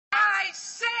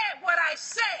said what I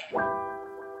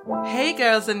said. Hey,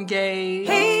 girls and gays.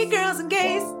 Hey, girls and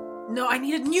gays. No, I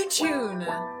need a new tune.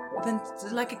 Then,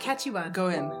 like a catchy one. Go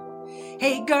in.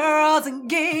 Hey, girls and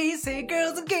gays. Hey,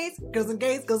 girls and gays. Girls and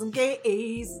gays. Girls and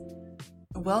gays.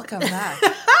 Welcome back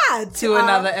to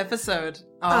another episode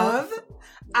of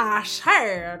Ash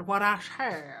Heard What Ash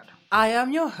Heard. I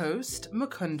am your host,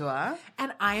 Mukundwa.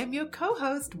 And I am your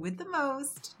co-host with the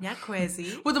most,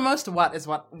 Nyakwezi. With the most what is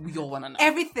what we all want to know.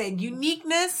 Everything.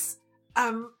 Uniqueness. She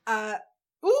gagged.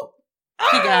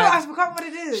 I forgot what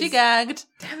it is. She gagged.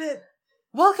 Damn it.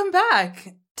 Welcome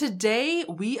back. Today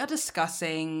we are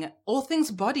discussing all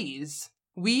things bodies.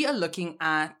 We are looking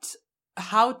at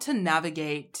how to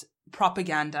navigate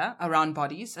propaganda around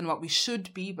bodies and what we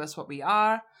should be versus what we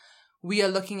are. We are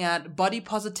looking at body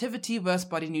positivity versus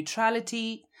body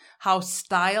neutrality, how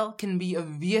style can be a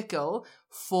vehicle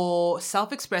for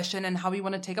self-expression and how we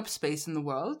want to take up space in the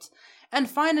world. And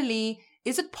finally,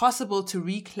 is it possible to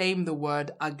reclaim the word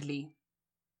ugly?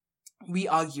 We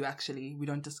argue, actually. We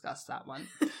don't discuss that one.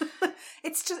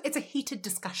 It's a heated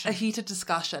discussion. A heated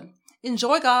discussion.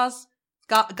 Enjoy, guys.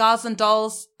 Guys and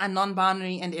dolls and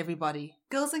non-binary and everybody.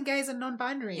 Girls and gays and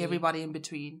non-binary. Everybody in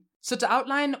between. So to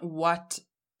outline what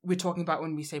we're talking about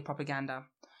when we say propaganda,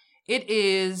 it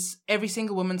is every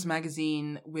single woman's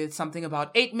magazine with something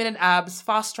about 8-minute abs,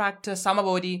 fast track to summer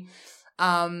body.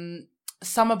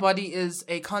 Summer body is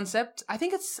a concept. I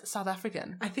think it's South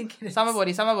African. I think it is. Summer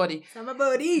body. Summer body.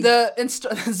 The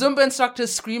Zumba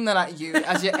instructors scream that at you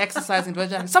as you're exercising.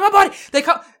 Summer body.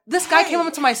 This guy came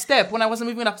up to my step when I wasn't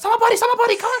moving enough. Summer body,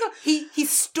 come on. He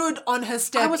stood on her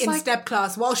step in step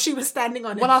class while she was standing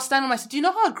on it. When I was standing on my step, do you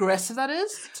know how aggressive that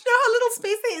is? Do you know how little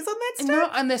space there is on that step? No,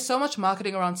 and there's so much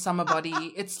marketing around summer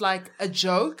body. It's like a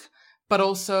joke. But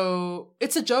also,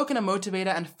 it's a joke and a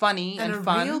motivator and funny and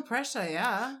fun. Real pressure,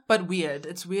 yeah. But weird.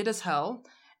 It's weird as hell.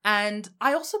 And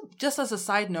I also, just as a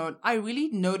side note, I really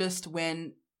noticed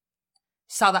when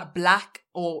Black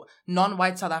or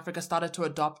non-white South Africa started to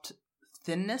adopt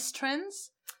thinness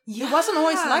trends. Yeah. It wasn't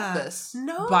always like this.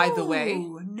 No. By the way.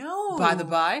 No. By the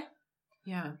by.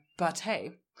 Yeah. But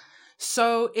hey.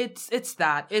 So it's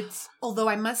that. Although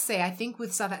I must say, I think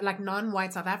with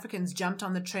non-white South Africans jumped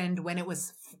on the trend when it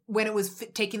was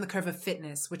taking the curve of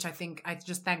fitness, which I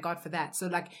just thank God for that. So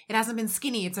it hasn't been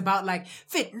skinny. It's about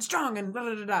fit and strong and blah,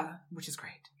 blah, blah, blah, which is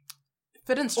great.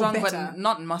 Fit and strong, but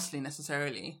not muscly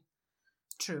necessarily.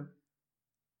 True.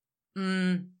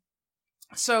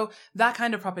 So that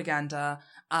kind of propaganda,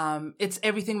 it's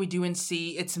everything we do and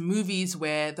see. It's movies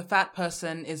where the fat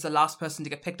person is the last person to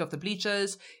get picked off the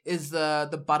bleachers, is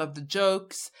the butt of the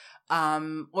jokes,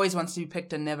 always wants to be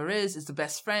picked and never is the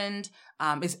best friend,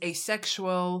 is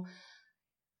asexual.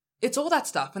 It's all that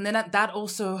stuff. And then that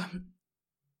also,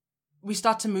 we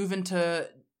start to move into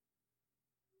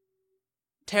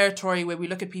territory where we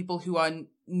look at people who are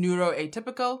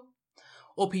neuroatypical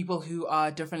or people who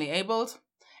are differently abled.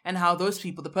 And how those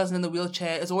people, the person in the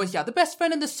wheelchair is always, the best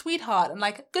friend and the sweetheart and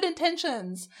good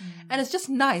intentions. And it's just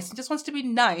nice. It just wants to be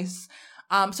nice.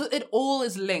 So it all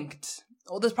is linked.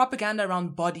 All this propaganda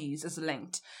around bodies is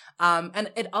linked.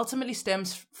 And it ultimately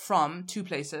stems from two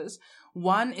places.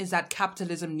 One is that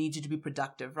capitalism needs you to be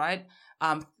productive, right?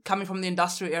 Coming from the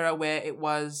industrial era where it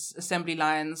was assembly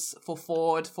lines for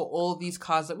Ford, for all these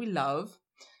cars that we love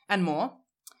and more.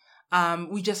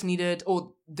 We just needed,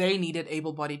 or they needed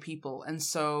able-bodied people. And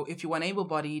so if you weren't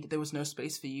able-bodied, there was no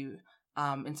space for you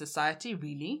in society,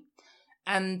 really.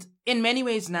 And in many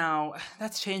ways now,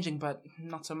 that's changing, but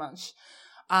not so much.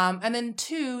 And then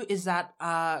two is that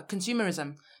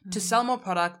consumerism. Mm-hmm. To sell more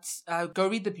products, go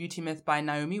read The Beauty Myth by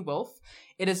Naomi Wolf.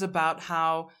 It is about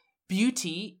how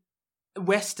beauty,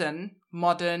 Western,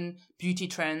 modern beauty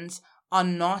trends are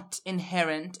not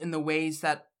inherent in the ways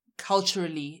that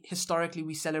culturally, historically,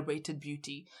 we celebrated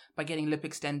beauty by getting lip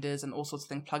extenders and all sorts of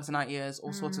things, plugs in our ears,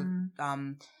 all sorts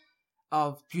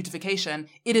of beautification.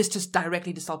 It is just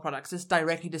directly to sell products. It's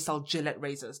directly to sell Gillette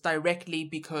razors, directly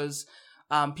because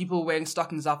people were wearing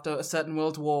stockings after a certain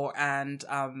world war and,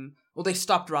 they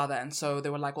stopped rather. And so they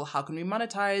were like, well, how can we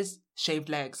monetize shaved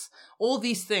legs? All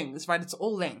these things, right? It's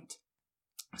all linked.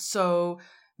 So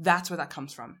that's where that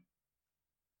comes from.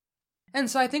 And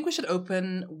so I think we should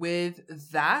open with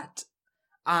that.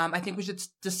 I think we should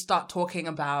just start talking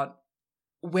about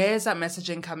where's that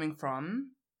messaging coming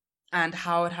from and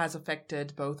how it has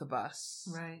affected both of us.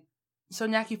 Right. So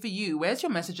Nyaki, for you, where's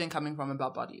your messaging coming from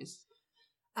about bodies?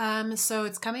 So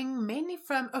it's coming mainly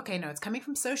from, it's coming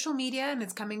from social media and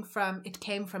it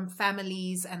came from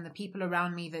families and the people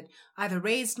around me that either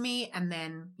raised me and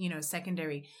then,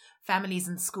 secondary families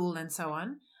in school and so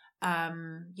on.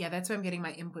 That's where I'm getting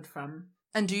my input from.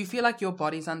 And do you feel like your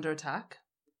body's under attack?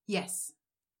 Yes.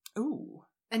 Ooh.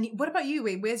 And what about you?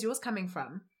 Wait, where's yours coming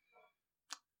from?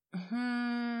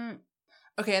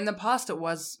 Okay, in the past it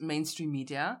was mainstream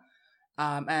media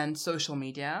and social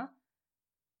media.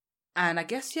 And I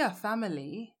guess,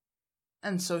 family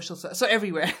and social. So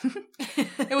everywhere.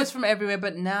 It was from everywhere.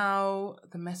 But now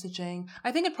the messaging,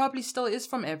 I think it probably still is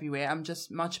from everywhere. I'm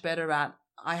just much better at,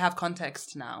 I have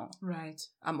context now. Right.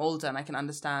 I'm older and I can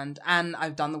understand. And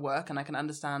I've done the work and I can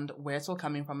understand where it's all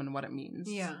coming from and what it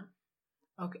means. Yeah.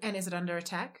 Okay. And is it under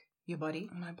attack? Your body?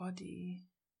 My body.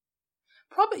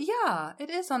 Probably, yeah, it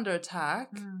is under attack.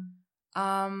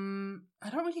 I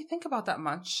don't really think about that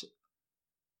much.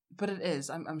 But it is.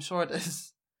 I'm sure it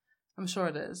is. I'm sure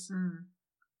it is.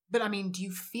 But I mean, do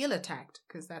you feel attacked?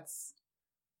 Because that's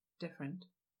different.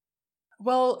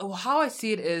 Well, how I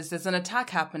see it is there's an attack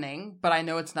happening, but I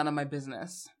know it's none of my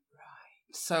business.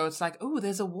 Right. So it's like, oh,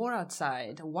 there's a war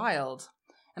outside, wild.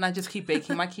 And I just keep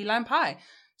baking my key lime pie.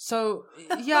 So,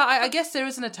 yeah, I guess there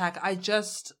is an attack.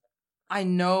 I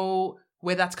know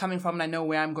where that's coming from and I know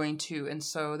where I'm going to. And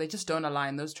so they just don't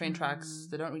align. Those train tracks,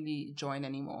 they don't really join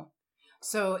anymore.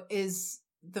 So is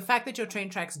the fact that your train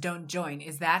tracks don't join,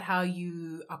 is that how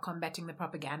you are combating the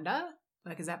propaganda?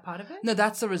 Like, is that part of it? No,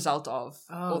 that's the result of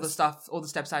all the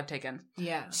steps I've taken.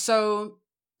 Yeah. So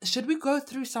should we go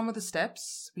through some of the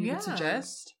steps we would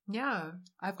suggest? Yeah.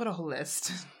 I've got a whole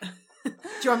list. Do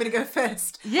you want me to go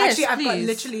first? Yes, actually, please. I've got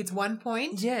literally, it's one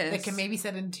point. Yes. That can maybe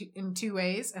said in two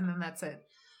ways, and then that's it.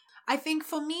 I think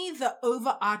for me, the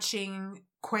overarching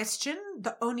question,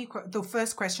 the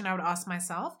first question I would ask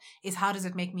myself is, how does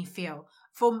it make me feel?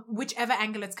 From whichever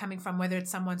angle it's coming from, whether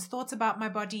it's someone's thoughts about my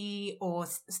body or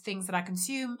things that I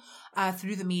consume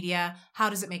through the media, how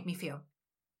does it make me feel?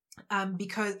 And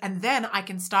then I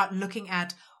can start looking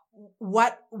at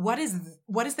what is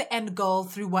the end goal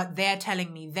through what they're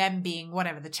telling me, them being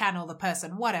whatever, the channel, the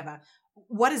person, whatever.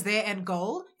 What is their end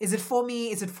goal? Is it for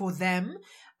me? Is it for them?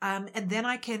 And then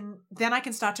I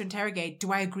can start to interrogate,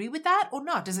 do I agree with that or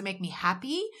not? Does it make me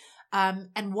happy?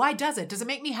 And why does it? Does it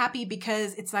make me happy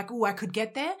because it's like, oh, I could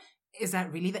get there? Is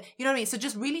that really that? You know what I mean? So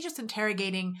just really just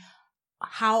interrogating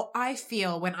how I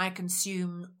feel when I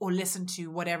consume or listen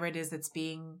to whatever it is that's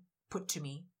being put to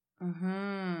me.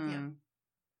 Yeah.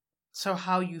 So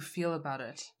how you feel about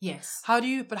it. Yes. How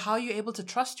are you able to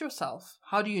trust yourself?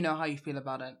 How do you know how you feel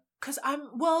about it? Because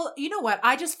you know what?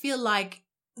 I just feel like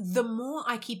the more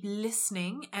I keep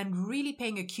listening and really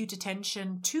paying acute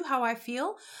attention to how I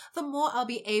feel, the more I'll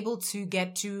be able to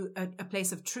get to a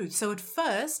place of truth. So at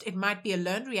first, it might be a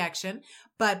learned reaction,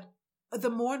 but the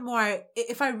more and more,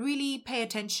 if I really pay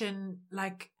attention,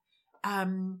 like,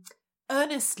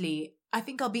 earnestly, I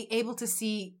think I'll be able to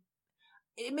see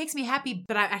it makes me happy,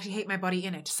 but I actually hate my body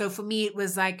in it. So for me, it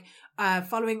was like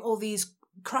following all these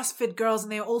CrossFit girls,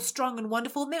 and they're all strong and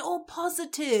wonderful, and they're all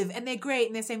positive, and they're great,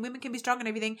 and they're saying women can be strong and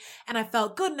everything, and I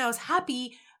felt good and I was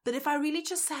happy. But if I really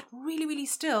just sat really, really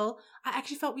still, I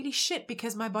actually felt really shit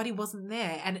because my body wasn't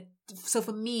there. And so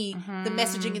for me, the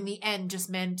messaging in the end just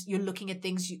meant you're looking at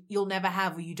things you'll never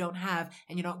have or you don't have,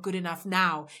 and you're not good enough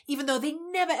now, even though they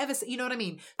never ever say, you know what I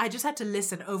mean? I just had to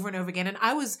listen over and over again. And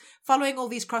I was following all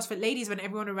these CrossFit ladies when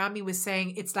everyone around me was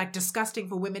saying it's like disgusting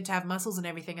for women to have muscles and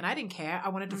everything. And I didn't care. I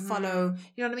wanted to follow,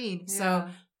 you know what I mean? Yeah. So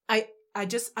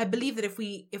I believe that if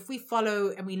we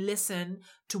follow and we listen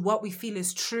to what we feel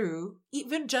is true,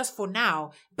 even just for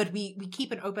now, but we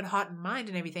keep an open heart and mind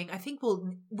and everything, I think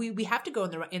we have to go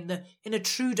in a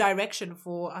true direction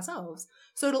for ourselves.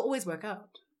 So it'll always work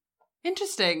out.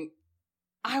 Interesting.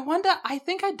 I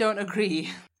think I don't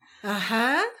agree.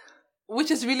 Uh-huh. Which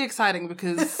is really exciting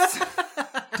because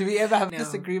do we ever have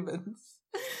disagreements?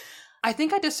 I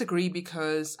think I disagree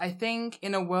because I think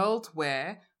in a world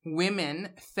where women,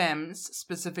 femmes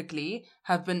specifically,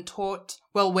 have been taught,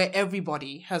 where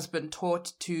everybody has been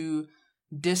taught to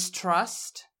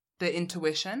distrust their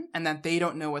intuition and that they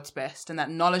don't know what's best and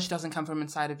that knowledge doesn't come from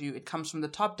inside of you, it comes from the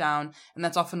top down, and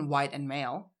that's often white and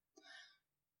male.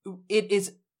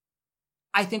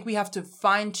 I think we have to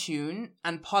fine-tune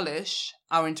and polish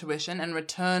our intuition and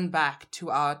return back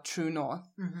to our true north.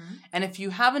 Mm-hmm. And if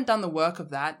you haven't done the work of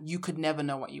that, you could never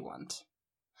know what you want.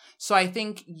 So I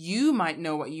think you might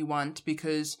know what you want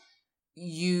because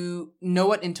you know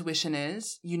what intuition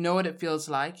is, you know what it feels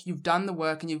like, you've done the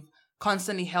work, and you've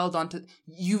constantly held on to,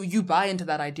 you buy into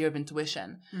that idea of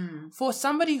intuition. Mm. For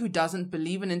somebody who doesn't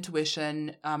believe in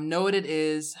intuition, know what it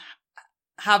is,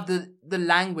 have the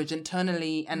language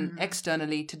internally and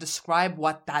externally to describe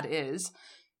what that is,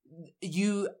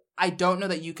 I don't know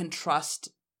that you can trust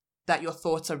that your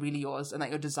thoughts are really yours and that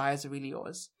your desires are really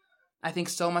yours. I think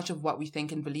so much of what we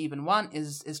think and believe and want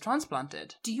is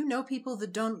transplanted. Do you know people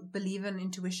that don't believe in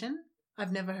intuition?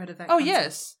 I've never heard of that. Oh, concept.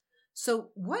 yes. So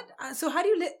what? So how do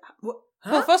you huh?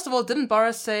 Well, first of all, didn't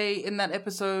Boris say in that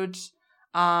episode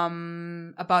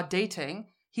about dating,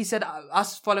 he said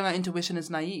us following our intuition is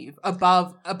naive,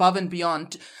 above and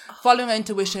beyond. Following our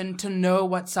intuition to know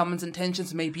what someone's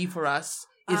intentions may be for us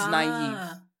is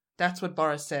naive. That's what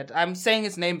Boris said. I'm saying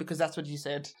his name because that's what you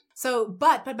said. So,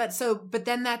 but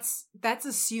then that's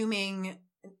assuming.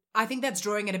 I think that's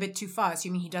drawing it a bit too far,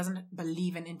 assuming he doesn't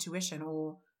believe in intuition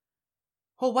or.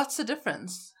 Well, what's the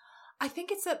difference? I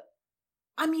think it's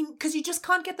because you just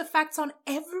can't get the facts on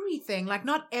everything. Like,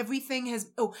 not everything has,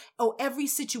 every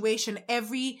situation,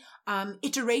 every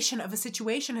iteration of a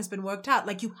situation has been worked out.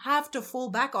 Like, you have to fall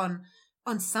back on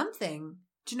something.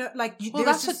 Do you know, like,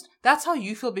 that's how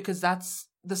you feel because that's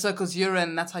the circles you're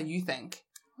in, that's how you think.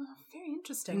 Oh, very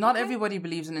interesting. Not everybody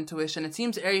believes in intuition. It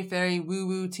seems very, very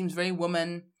woo-woo. It seems very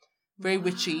woman, very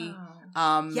witchy.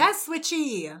 Yes,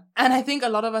 witchy. And I think a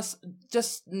lot of us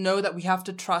just know that we have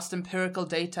to trust empirical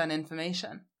data and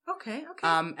information. Okay.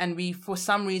 And we, for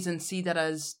some reason, see that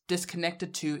as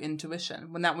disconnected to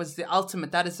intuition, when that was the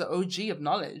ultimate, that is the OG of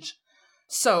knowledge.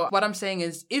 So what I'm saying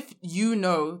is, if you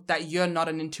know that you're not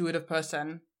an intuitive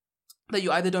person, that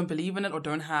you either don't believe in it or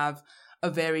don't have a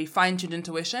very fine-tuned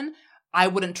intuition, I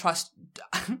wouldn't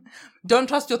don't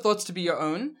trust your thoughts to be your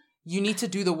own. You need to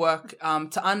do the work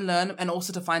to unlearn and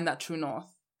also to find that true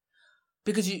north.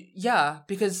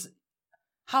 Because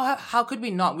how could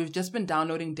we not? We've just been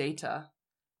downloading data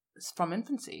from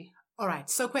infancy. All right.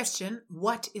 So question,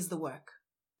 what is the work?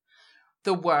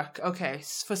 The work, okay.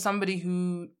 For somebody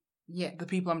who, the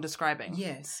people I'm describing.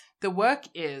 Yes. The work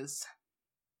is,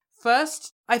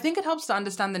 first, I think it helps to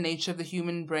understand the nature of the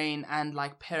human brain and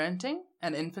like parenting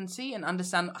and infancy and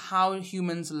understand how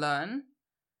humans learn.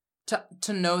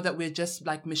 To know that we're just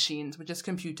like machines, we're just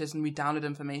computers and we download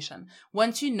information.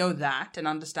 Once you know that and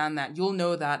understand that, you'll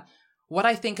know that what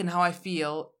I think and how I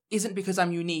feel isn't because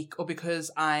I'm unique or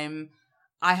because I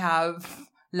have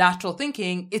lateral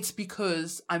thinking. It's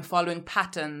because I'm following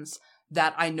patterns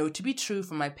that I know to be true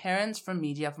from my parents, from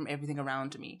media, from everything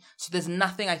around me. So there's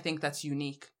nothing I think that's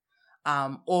unique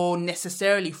or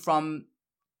necessarily from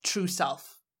true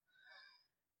self.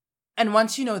 And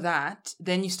once you know that,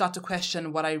 then you start to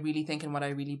question what I really think and what I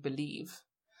really believe.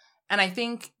 And I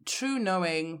think true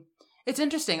knowing, it's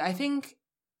interesting. I think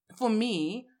for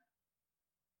me,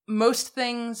 most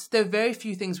things, there are very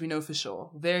few things we know for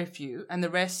sure. Very few. And the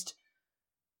rest,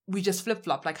 we just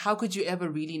flip-flop. Like, how could you ever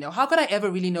really know? How could I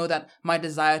ever really know that my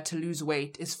desire to lose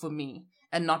weight is for me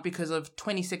and not because of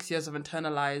 26 years of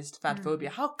internalized fat phobia?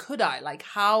 How could I? Like,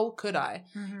 how could I?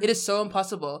 Mm-hmm. It is so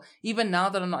impossible. Even now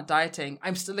that I'm not dieting,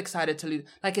 I'm still excited to lose.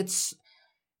 Like, it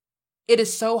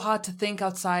is so hard to think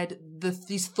outside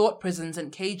these thought prisons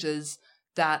and cages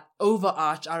that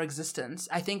overarch our existence.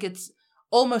 I think it's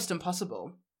almost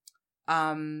impossible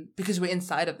because we're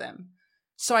inside of them.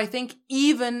 So I think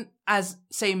even as,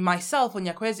 say, myself or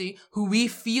Nyakwezi, who we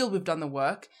feel we've done the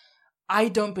work, I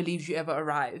don't believe you ever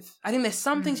arrive. I think there's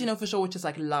some things you know for sure, which is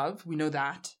like love. We know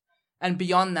that. And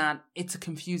beyond that, it's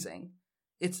confusing.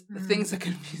 Things are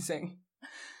confusing.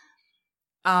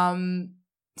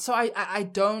 So I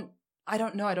don't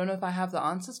know. I don't know if I have the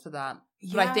answers for that.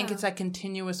 Yeah. But I think it's like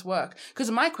continuous work.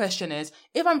 Because my question is,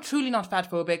 if I'm truly not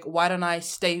fat phobic, why don't I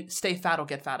stay fat or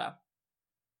get fatter?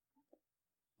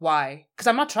 Why? Because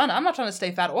I'm not trying to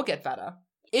stay fat or get fatter.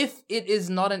 If it is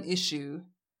not an issue,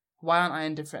 why aren't I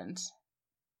indifferent?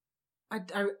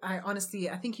 I honestly,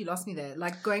 I think you lost me there.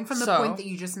 Like, going from the point that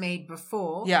you just made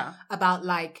before, about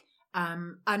like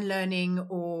unlearning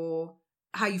or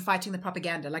how you fighting the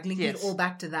propaganda, like linking it all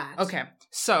back to that. Okay,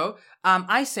 so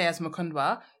I say as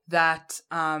Mukundwa that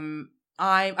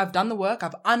I've done the work,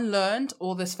 I've unlearned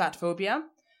all this fat phobia,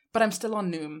 but I'm still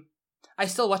on Noom. I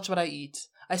still watch what I eat.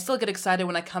 I still get excited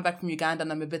when I come back from Uganda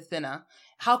and I'm a bit thinner.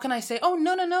 How can I say, oh,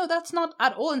 no, that's not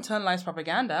at all internalized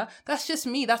propaganda. That's just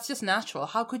me. That's just natural.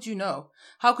 How could you know?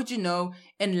 How could you know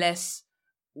unless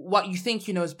what you think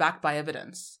you know is backed by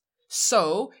evidence?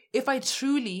 So if I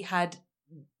truly had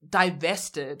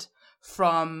divested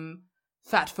from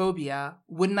fat phobia,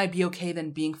 wouldn't I be okay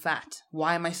then being fat?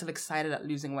 Why am I still excited at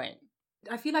losing weight?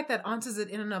 I feel like that answers it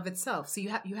in and of itself. So you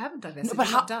haven't divested. No, but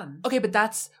you're not done. Okay, but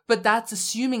that's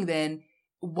assuming then,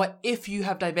 what if you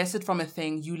have divested from a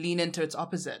thing, you lean into its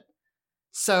opposite.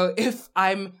 So if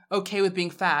I'm okay with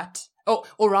being fat,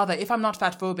 or rather, if I'm not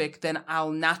fat phobic, then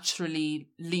I'll naturally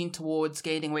lean towards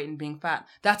gaining weight and being fat.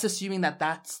 That's assuming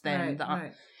that's then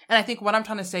right. And I think what I'm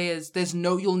trying to say is there's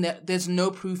no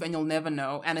proof and you'll never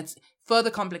know. And it's further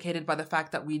complicated by the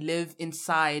fact that we live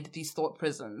inside these thought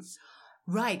prisons.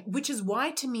 Right. Which is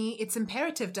why, to me, it's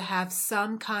imperative to have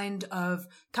some kind of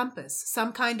compass,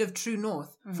 some kind of true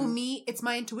north. For me, it's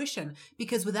my intuition,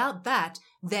 because without that,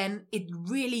 then it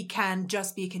really can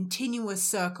just be a continuous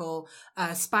circle,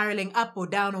 spiraling up or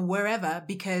down or wherever,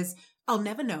 because I'll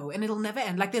never know and it'll never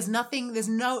end. Like there's nothing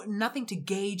to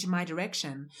gauge my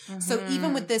direction. So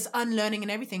even with this unlearning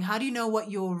and everything, how do you know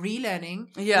what you're relearning?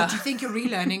 Yeah. What you think you're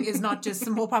relearning is not just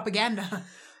some more propaganda.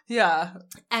 Yeah.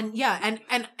 And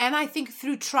I think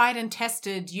through tried and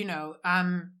tested,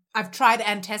 I've tried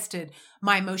and tested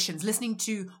my emotions, listening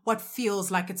to what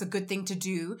feels like it's a good thing to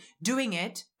do, doing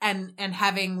it and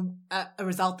having a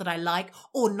result that I like,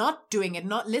 or not doing it,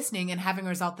 not listening and having a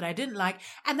result that I didn't like.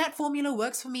 And that formula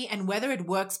works for me. And whether it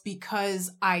works because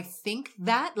I think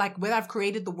that, like whether I've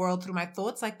created the world through my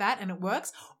thoughts like that and it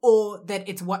works, or that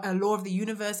it's a law of the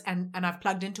universe and I've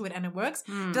plugged into it and it works,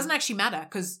 doesn't actually matter,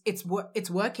 because it's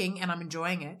working and I'm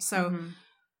enjoying it. So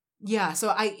yeah, so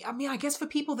I mean, I guess for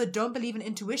people that don't believe in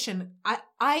intuition,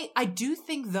 I do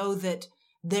think though that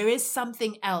there is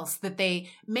something else that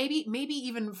they maybe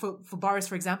even for Boris,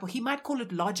 for example, he might call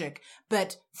it logic,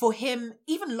 but for him,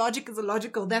 even logic is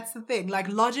illogical. That's the thing. Like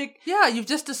logic. Yeah, you've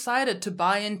just decided to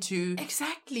buy into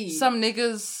exactly some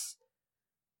niggas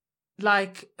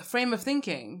like frame of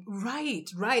thinking. Right.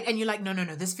 And you're like, no,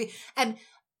 and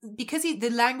because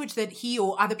the language that he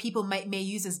or other people may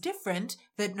use is different,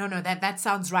 that that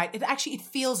sounds right. It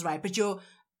feels right,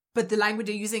 but the language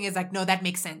they're using is like, no, that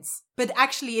makes sense. But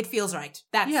actually it feels right.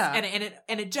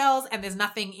 And it gels, and there's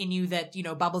nothing in you that,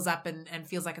 bubbles up and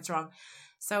feels like it's wrong.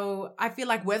 So I feel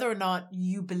like whether or not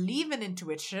you believe in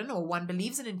intuition or one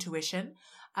believes in intuition,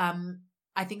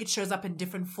 I think it shows up in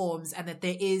different forms, and that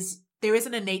there is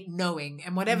an innate knowing,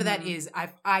 and whatever that is,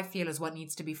 I feel is what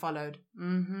needs to be followed.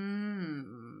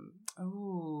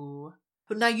 Oh.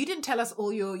 But now you didn't tell us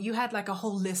you had like a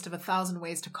whole list of 1,000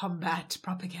 ways to combat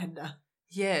propaganda.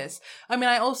 Yes. I mean,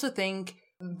 I also think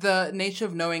the nature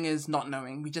of knowing is not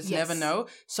knowing. We just never know.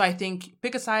 So I think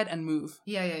pick a side and move.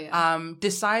 Yeah.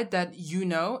 Decide that you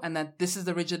know, and that this is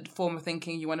the rigid form of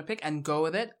thinking you want to pick, and go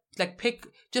with it. Like pick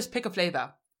a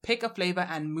flavor. Pick a flavor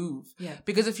and move. Yeah.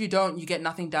 Because if you don't, you get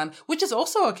nothing done, which is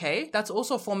also okay. That's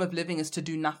also a form of living, is to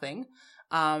do nothing.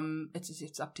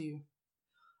 It's up to you.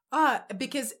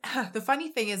 Because the funny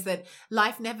thing is that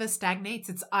life never stagnates.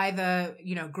 It's either,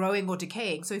 growing or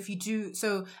decaying. So if you do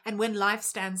and when life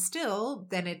stands still,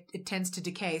 then it tends to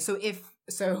decay. So if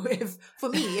for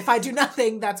me, if I do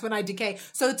nothing, that's when I decay.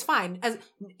 So it's fine. As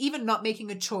even not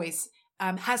making a choice,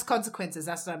 has consequences.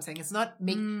 That's what I'm saying. It's not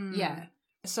yeah.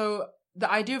 So the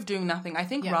idea of doing nothing, I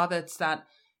think rather it's that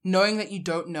knowing that you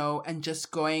don't know and just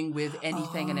going with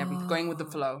anything and everything, going with the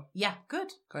flow. Yeah,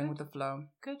 good. Going with the flow.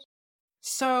 Good.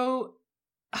 So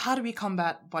how do we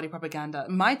combat body propaganda?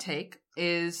 My take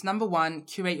is, number one,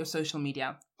 curate your social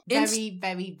media. Very,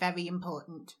 very, very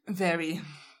important. Very.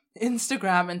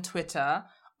 Instagram and Twitter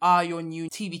are your new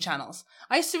TV channels.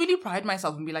 I used to really pride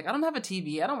myself and be like, I don't have a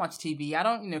TV. I don't watch TV. I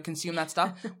don't, consume that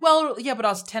stuff. Well, yeah, but I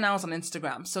was 10 hours on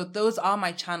Instagram. So those are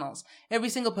my channels. Every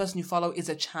single person you follow is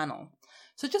a channel.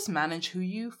 So just manage who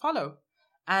you follow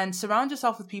and surround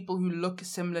yourself with people who look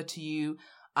similar to you,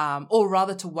 or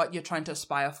rather to what you're trying to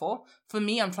aspire for. For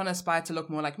me, I'm trying to aspire to look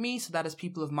more like me. So that is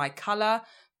people of my color,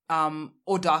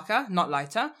 or darker, not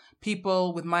lighter.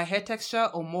 People with my hair texture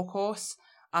or more coarse.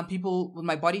 People with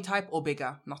my body type or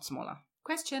bigger, not smaller.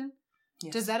 Question.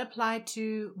 Yes. Does that apply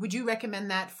to, would you recommend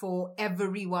that for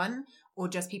everyone or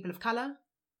just people of color?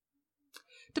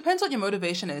 Depends what your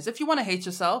motivation is. If you want to hate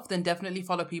yourself, then definitely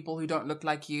follow people who don't look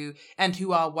like you and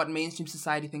who are what mainstream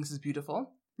society thinks is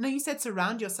beautiful. No, you said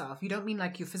surround yourself. You don't mean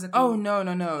like your physical. Oh, no.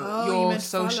 Oh, your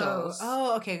socials.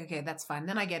 Follow. Oh, okay. That's fine.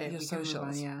 Then I get it. Your we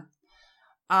socials. Can move on,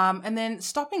 yeah. And then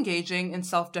stop engaging in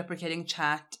self-deprecating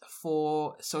chat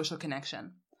for social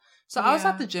connection. So I was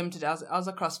at the gym today. I was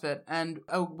at CrossFit, and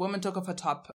a woman took off her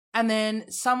top. And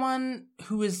then someone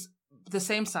who is the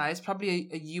same size, probably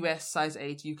a US size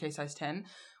 8, UK size 10,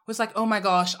 was like, oh my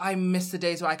gosh, I miss the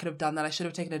days where I could have done that. I should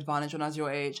have taken advantage when I was your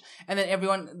age. And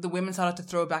then the women started to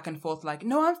throw back and forth like,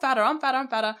 no, I'm fatter.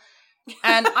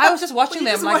 And I was just watching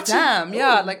them like, damn,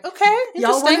 yeah, like, okay, interesting.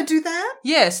 Y'all want to do that?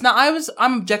 Yes. Now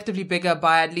I'm objectively bigger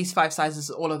by at least 5 sizes,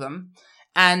 all of them.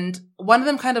 And one of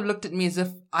them kind of looked at me as if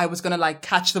I was going to like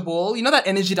catch the ball. You know that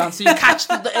energy dance, so you catch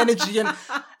the energy. And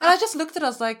I just looked at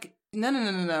us like,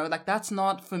 no. Like, that's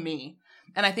not for me.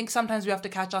 And I think sometimes we have to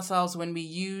catch ourselves when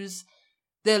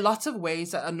there are lots of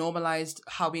ways that are normalized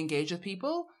how we engage with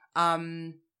people.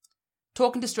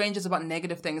 Talking to strangers about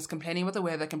negative things, complaining about the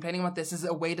weather, complaining about this is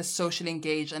a way to socially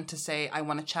engage and to say, I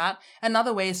want to chat.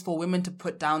 Another way is for women to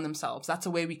put down themselves. That's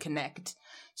a way we connect.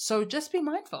 So just be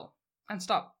mindful and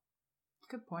stop.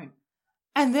 Good point.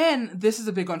 And then, this is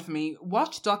a big one for me,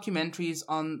 watch documentaries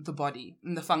on the body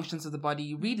and the functions of the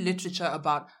body. Read literature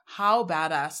about how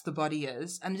badass the body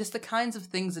is and just the kinds of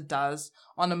things it does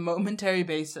on a momentary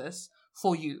basis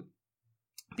for you.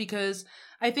 Because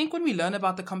I think when we learn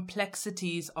about the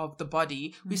complexities of the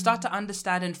body, we start to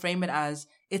understand and frame it as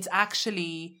it's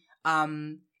actually,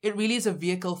 it really is a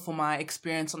vehicle for my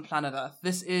experience on planet Earth.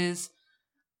 This is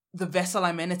the vessel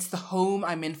I'm in. It's the home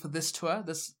I'm in for this tour,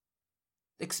 this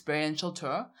experiential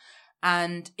tour.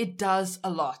 And it does a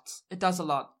lot. It does a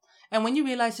lot. And when you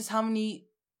realize just how many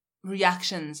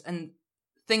reactions and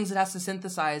things it has to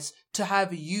synthesize to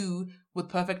have you with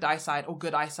perfect eyesight or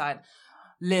good eyesight,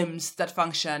 limbs that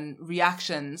function,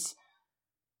 reactions,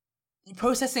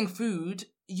 processing food,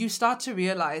 you start to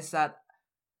realize that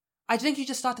I think you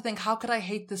just start to think, how could I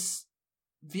hate this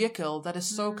vehicle that is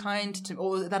so kind to,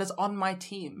 or that is on my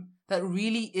team, that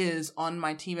really is on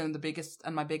my team and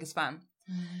my biggest fan.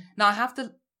 Now I have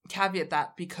to caveat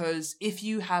that because if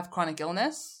you have chronic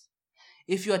illness,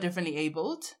 if you are differently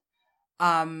abled,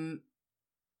 I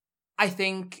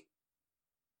think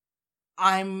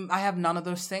I have none of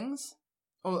those things,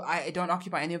 or I don't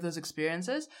occupy any of those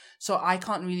experiences. So I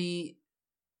can't really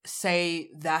say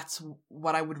that's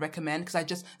what I would recommend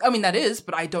because that is,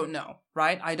 but I don't know,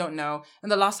 right? I don't know. And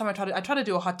the last time I tried to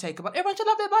do a hot take about everyone should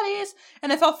love their bodies,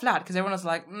 and it fell flat because everyone was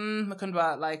like,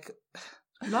 Makundwa, like.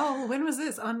 Lol, when was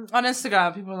this? On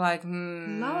Instagram, people were like,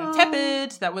 Lol.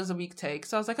 Tepid. That was a weak take.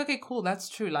 So I was like, okay, cool, that's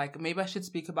true. Like, maybe I should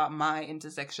speak about my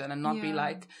intersection and not be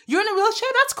like, you're in a wheelchair?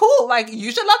 That's cool. Like,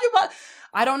 you should love your body.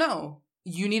 I don't know.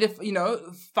 You need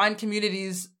to, find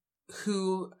communities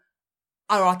who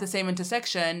are at the same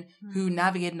intersection, who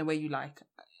navigate in the way you like.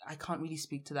 I can't really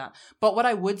speak to that. But what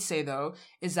I would say, though,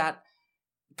 is that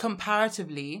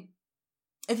comparatively,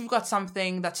 if you've got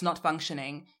something that's not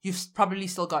functioning, you've probably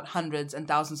still got hundreds and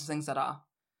thousands of things that are.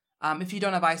 If you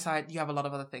don't have eyesight, you have a lot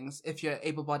of other things if you're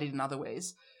able-bodied in other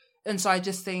ways. And so I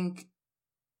just think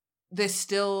there's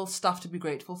still stuff to be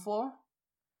grateful for,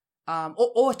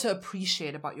 or to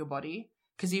appreciate about your body.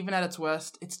 Because even at its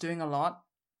worst, it's doing a lot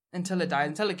until it dies,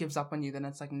 until it gives up on you. Then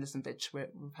it's like, listen, bitch, we've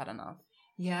had enough.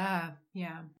 Yeah.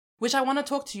 Which I want to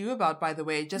talk to you about, by the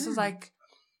way, just as like,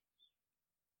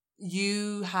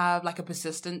 you have like a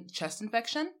persistent chest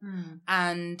infection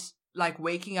and like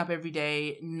waking up every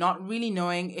day, not really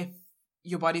knowing if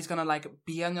your body's going to like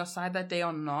be on your side that day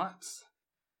or not.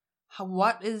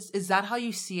 Is that how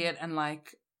you see it? And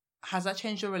like, has that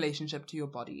changed your relationship to your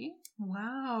body?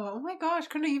 Wow. Oh my gosh,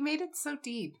 Kundo, you made it so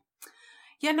deep.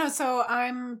 Yeah, no, so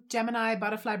I'm Gemini,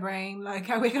 butterfly brain. Like,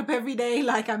 I wake up every day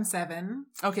like I'm 7.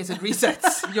 Okay, so it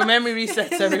resets. Your memory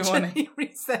resets every morning.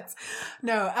 Resets.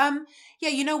 No, yeah,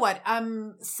 you know what?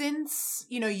 Since,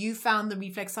 you found the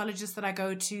reflexologist that I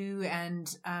go to,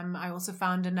 and I also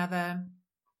found another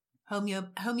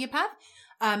homeopath,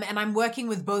 and I'm working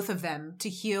with both of them to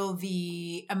heal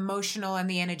the emotional and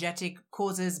the energetic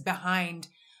causes behind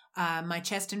my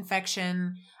chest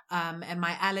infection, and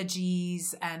my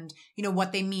allergies, and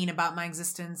what they mean about my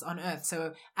existence on Earth.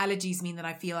 So allergies mean that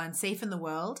I feel unsafe in the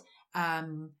world,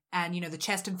 and the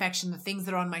chest infection, the things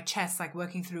that are on my chest, like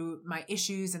working through my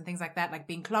issues and things like that, like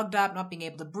being clogged up, not being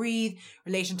able to breathe,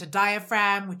 relation to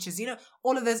diaphragm, which is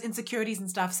all of those insecurities and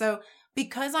stuff. So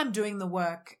because I'm doing the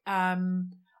work,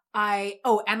 and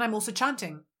I'm also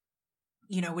chanting,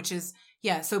 which is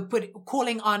so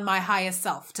calling on my higher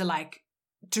self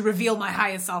to reveal my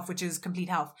higher self, which is complete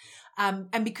health.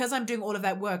 And because I'm doing all of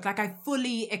that work, like, I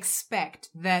fully expect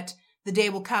that the day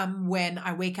will come when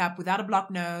I wake up without a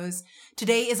blocked nose.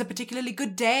 Today is a particularly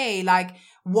good day. Like,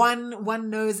 one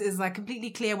nose is like completely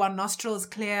clear, one nostril is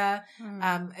clear,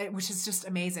 which is just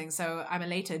amazing. So I'm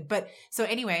elated. But so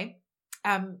anyway,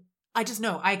 I just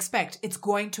know, I expect it's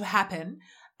going to happen.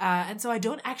 And so I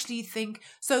don't actually think,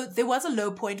 so there was a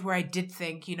low point where I did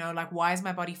think, like, why is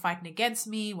my body fighting against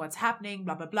me? What's happening?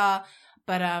 Blah, blah, blah.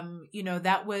 But,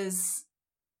 that was,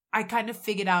 I kind of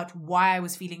figured out why I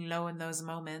was feeling low in those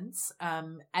moments.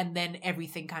 And then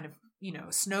everything kind of,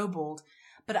 snowballed.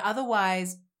 But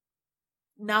otherwise,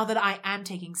 now that I am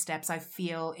taking steps, I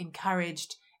feel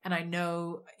encouraged, and I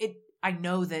know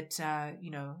that,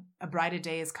 a brighter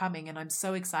day is coming, and I'm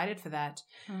so excited for that.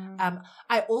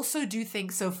 I also do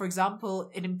think, so for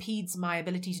example, it impedes my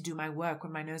ability to do my work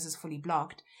when my nose is fully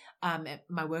blocked.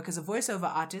 My work as a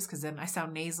voiceover artist, because then I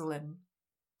sound nasal and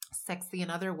sexy in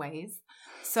other ways.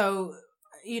 So,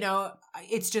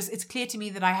 it's clear to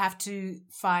me that I have to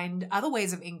find other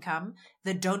ways of income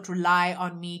that don't rely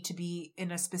on me to be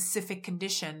in a specific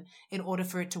condition in order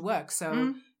for it to work.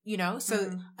 So,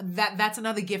 that's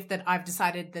another gift that I've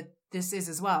decided that this is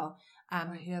as well.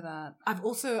 I hear that.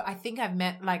 I think I've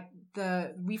met, like,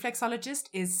 the reflexologist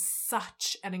is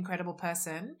such an incredible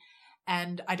person.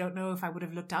 And I don't know if I would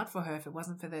have looked out for her if it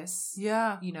wasn't for this.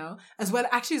 Yeah. You know, as well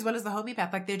as the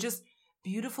homeopath. Like, they're just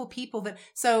beautiful people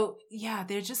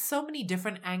there's just so many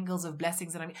different angles of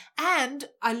blessings. And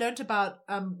I learned about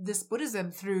this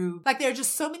Buddhism through, like, there are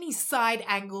just so many side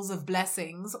angles of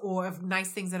blessings or of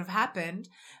nice things that have happened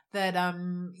that,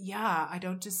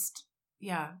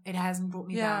 it hasn't brought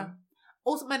me down.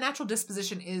 Also, my natural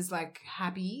disposition is, like,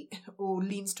 happy or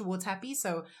leans towards happy.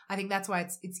 So I think that's why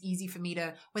it's easy for me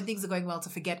to, when things are going well, to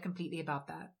forget completely about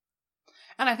that.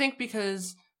 And I think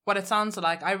because what it sounds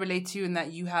like, I relate to you in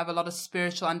that you have a lot of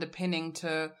spiritual underpinning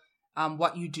to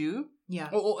what you do. Yeah.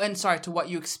 To what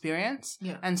you experience.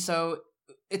 Yeah. And so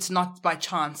it's not by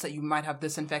chance that you might have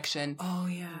this infection. Oh,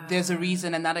 yeah. There's a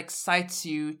reason, and that excites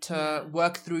you to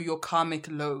work through your karmic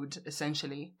load,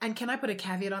 essentially. And can I put a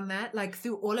caveat on that? Like,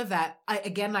 through all of that,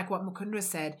 again, like what Mukundra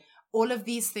said, all of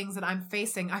these things that I'm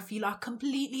facing, I feel are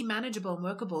completely manageable and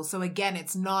workable. So again,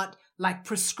 it's not like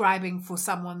prescribing for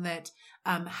someone that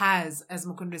has, as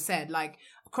Mukundra said, like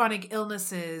chronic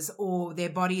illnesses or their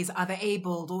bodies are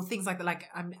abled or things like that. Like,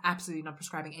 I'm absolutely not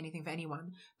prescribing anything for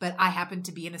anyone, but I happen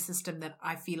to be in a system that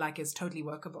I feel like is totally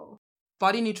workable.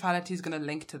 Body neutrality is going to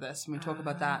link to this when we talk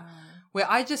about that,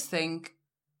 where I just think,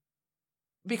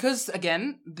 because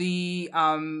again, the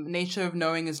nature of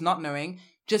knowing is not knowing,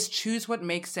 just choose what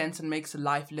makes sense and makes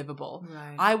life livable.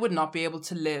 Right. I would not be able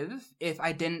to live if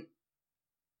I didn't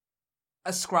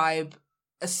ascribe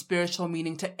a spiritual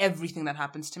meaning to everything that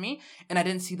happens to me, and I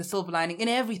didn't see the silver lining in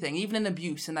everything, even in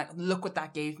abuse, and that, look what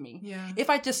that gave me. Yeah. If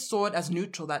I just saw it as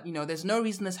neutral, that, you know, there's no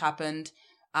reason this happened,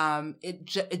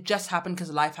 it just happened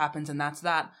because life happens and that's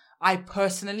that, I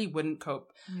personally wouldn't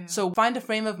cope. Yeah. So find a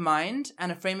frame of mind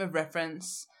and a frame of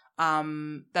reference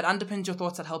that underpins your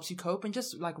thoughts, that helps you cope, and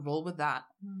just like roll with that.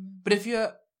 But if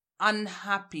you're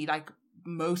unhappy, like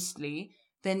mostly,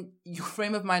 then your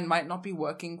frame of mind might not be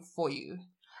working for you.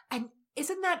 And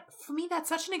isn't that, for me, that's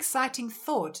such an exciting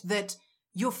thought, that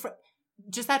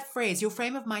just that phrase, your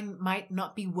frame of mind might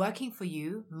not be working for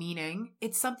you, meaning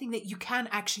it's something that you can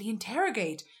actually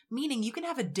interrogate, meaning you can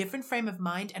have a different frame of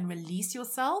mind and release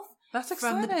yourself. That's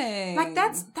exciting. Like,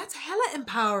 that's hella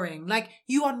empowering. Like,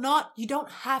 you don't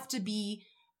have to be,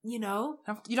 you know.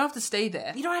 You don't have to stay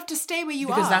there. You don't have to stay where you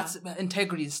are. Because that's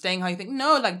integrity, staying how you think.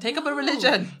 No, like, take up a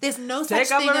religion. There's no such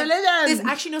thing. Take up a religion. There's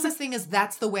actually no such thing as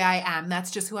that's the way I am. That's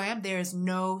just who I am. There is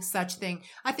no such thing.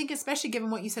 I think, especially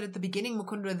given what you said at the beginning,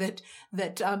 Mukundra,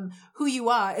 that who you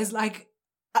are is like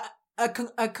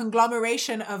a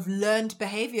conglomeration of learned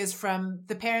behaviors from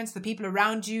the parents, the people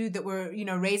around you that were, you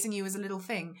know, raising you as a little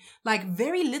thing. Like,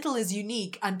 very little is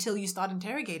unique until you start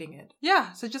interrogating it.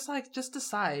 Yeah. So just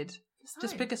decide.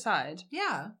 Just pick a side.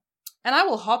 Yeah. And I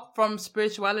will hop from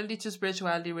spirituality to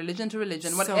spirituality, religion to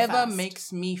religion, whatever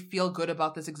makes me feel good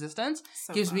about this existence,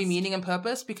 gives me meaning and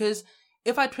purpose. Because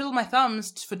if I twiddle my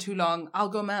thumbs for too long, I'll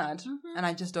go mad. And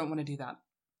I just don't want to do that.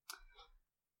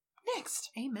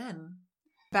 Next. Amen.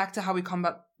 Back to how we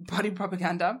combat body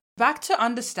propaganda. Back to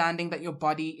understanding that your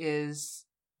body is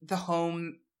the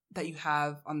home that you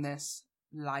have on this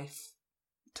life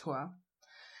tour.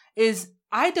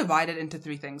 I divide it into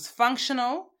three things: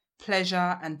 functional,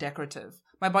 pleasure, and decorative.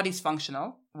 My body's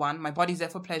functional. One, my body's there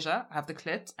for pleasure. I have the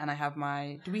clit, and I have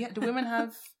my... Do women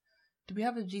have... Do we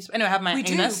have a G-spot? Anyway, I have my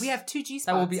anus. We have 2 G-spots.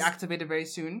 That will be activated very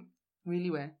soon. Really,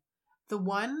 where? The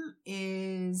one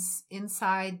is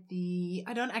inside the...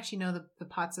 I don't actually know the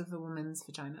parts of the woman's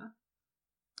vagina.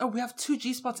 Oh, we have 2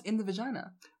 G-spots in the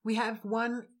vagina. We have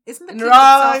one... Isn't the clit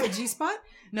Right. itself a G-spot?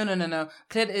 No.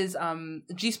 Clit is...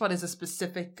 G-spot is a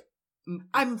specific...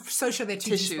 I'm so sure they're 2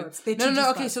 tissue. G-spots. They're No,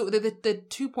 G-spots. okay, so they're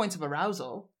 2 points of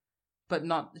arousal, but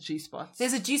not G-spots.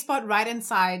 There's a G-spot right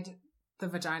inside the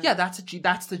vagina. Yeah, that's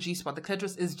the G-spot. The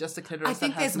clitoris is just the clitoris. I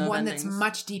think that has there's nerve one endings. that's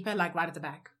much deeper, like right at the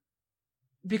back.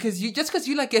 Because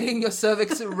you like getting your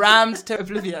cervix rammed to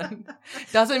oblivion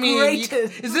doesn't mean Great.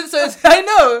 Is this so? I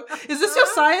know. Is this your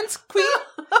science queen?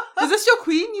 Is this your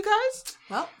queen, you guys?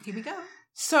 Well, here we go.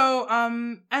 So,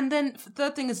 and then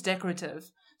third thing is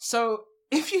decorative. So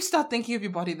if you start thinking of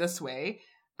your body this way,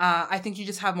 I think you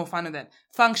just have more fun with it.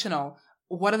 Functional.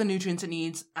 What are the nutrients it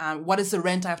needs? What is the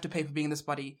rent I have to pay for being in this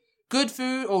body? Good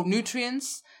food or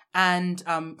nutrients and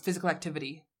physical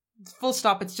activity. Full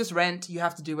stop. It's just rent. You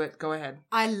have to do it. Go ahead.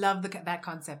 I love that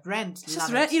concept. Rent. It's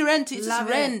just rent. You rent. It's Love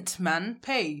just rent, man.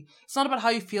 Pay. It's not about how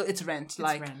you feel. It's rent.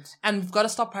 Rent. And we've got to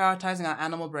stop prioritizing our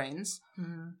animal brains.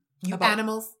 You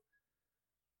animals.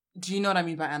 Do you know what I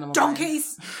mean by animal brains?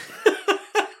 Donkeys.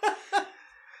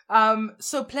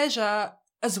 So pleasure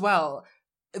as well.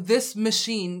 This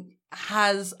machine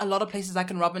has a lot of places I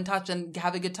can rub and touch and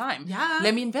have a good time. Yeah.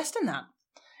 Let me invest in that.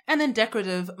 And then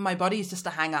decorative, my body is just a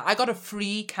hanger. I got a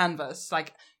free canvas.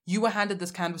 Like, you were handed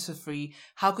this canvas for free.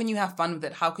 How can you have fun with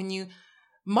it? How can you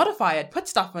modify it, put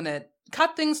stuff on it,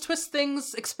 cut things, twist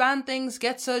things, expand things,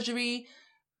 get surgery,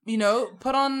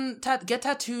 put on, get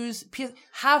tattoos,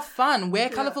 have fun, wear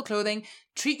colorful clothing,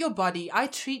 treat your body.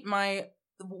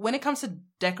 When it comes to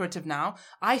decorative now,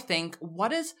 I think,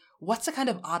 what's the kind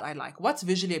of art I like? What's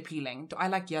visually appealing? Do I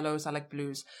like yellows? I like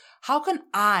blues. How can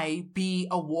I be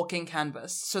a walking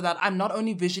canvas so that I'm not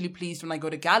only visually pleased when I go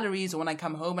to galleries or when I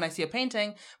come home and I see a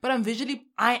painting, but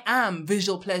I am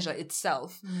visual pleasure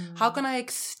itself. How can I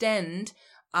extend,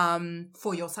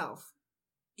 for yourself?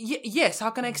 Yes.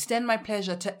 How can I extend my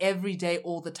pleasure to every day,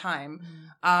 all the time?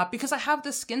 Because I have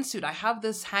this skin suit, I have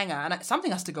this hanger, and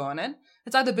something has to go on it.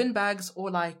 It's either bin bags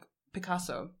or like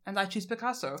Picasso, and I choose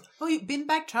Picasso. Oh, bin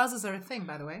bag trousers are a thing,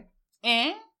 by the way.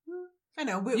 I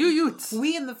know. You youths.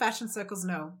 We in the fashion circles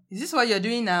know. Is this what you're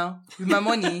doing now with my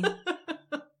money?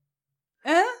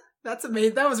 That's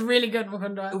amazing. That was really good,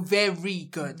 Mukunda. Very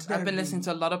good. I've been listening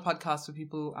to a lot of podcasts where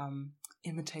people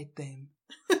imitate them.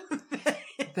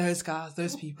 Those guys,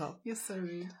 those people. You're so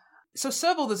rude. So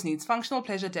serve all those needs, functional,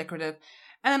 pleasure, decorative.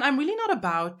 And I'm really not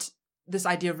about this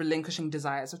idea of relinquishing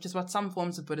desires, which is what some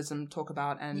forms of Buddhism talk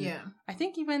about. And I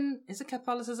think even, is it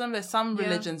Catholicism? There's some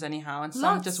religions anyhow, and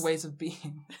some just ways of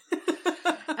being.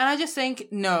 And I just think,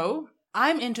 no,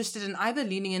 I'm interested in either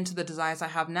leaning into the desires I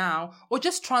have now or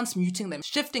just transmuting them,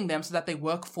 shifting them so that they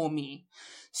work for me.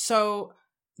 So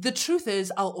the truth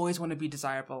is, I'll always want to be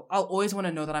desirable. I'll always want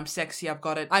to know that I'm sexy, I've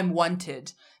got it, I'm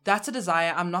wanted. That's a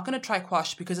desire I'm not going to try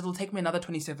quash because it'll take me another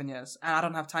 27 years and I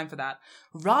don't have time for that.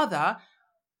 Rather,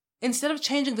 instead of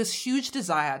changing this huge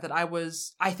desire that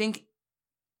I think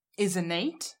is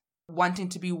innate, wanting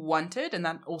to be wanted and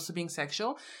that also being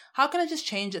sexual, how can I just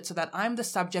change it so that I'm the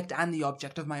subject and the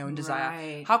object of my own desire?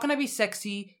 Right. How can I be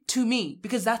sexy to me?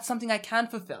 Because that's something I can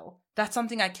fulfill. That's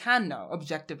something I can know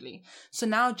objectively. So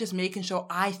now just making sure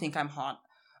I think I'm hot.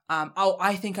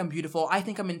 I think I'm beautiful. I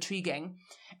think I'm intriguing.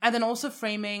 And then also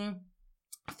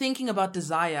thinking about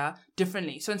desire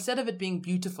differently. So instead of it being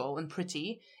beautiful and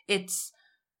pretty, it's,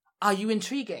 are you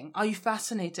intriguing? Are you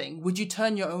fascinating? Would you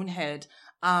turn your own head?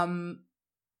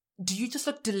 Do you just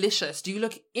look delicious? Do you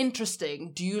look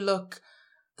interesting? Do you look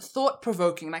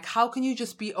thought-provoking? Like, how can you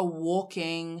just be a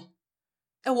walking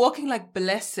like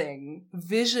blessing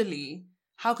visually?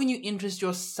 How can you interest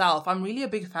yourself? I'm really a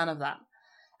big fan of that.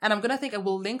 And I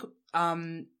will link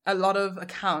a lot of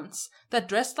accounts that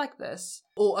dress like this,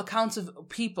 or accounts of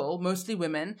people, mostly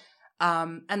women,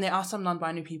 and there are some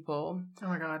non-binary people. Oh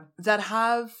my God. That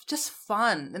have just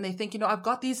fun. And they think, I've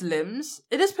got these limbs.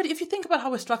 It is pretty, if you think about how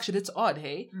we're structured, it's odd,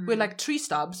 hey? We're like tree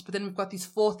stubs, but then we've got these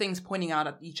 4 things pointing out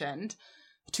at each end.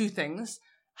 2 things.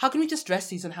 How can we just dress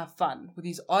these and have fun with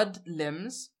these odd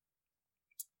limbs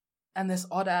and this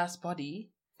odd-ass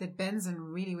body? That bends in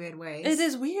really weird ways. It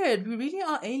is weird. We really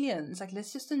are aliens. Like,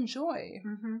 let's just enjoy.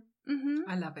 Mm-hmm. Mm-hmm.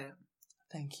 I love it.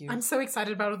 Thank you. I'm so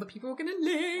excited about all the people we're going to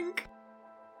link.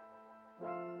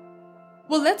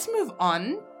 Well, let's move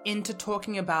on into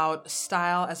talking about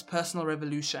style as personal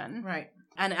revolution. Right.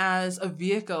 And as a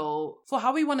vehicle for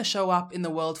how we want to show up in the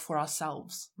world for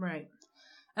ourselves. Right.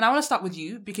 And I want to start with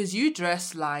you because you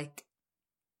dress like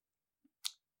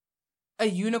a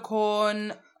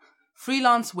unicorn,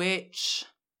 freelance witch,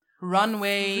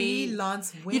 runway.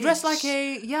 Freelance witch. You dress like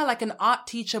like an art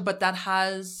teacher, but that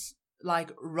has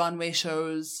like runway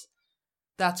shows.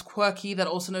 That's quirky, that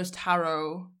also knows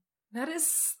tarot. That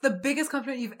is the biggest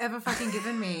compliment you've ever fucking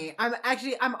given me.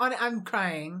 I'm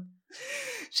crying.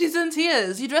 She's in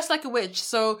tears. You dress like a witch.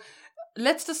 So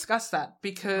let's discuss that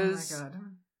because oh my God.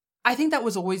 I think that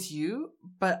was always you,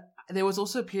 but there was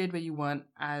also a period where you weren't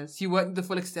the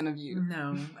full extent of you.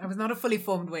 No, I was not a fully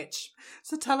formed witch.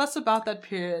 So tell us about that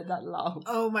period, that love.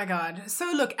 Oh my God.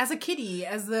 So look, as a kiddie,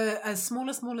 as the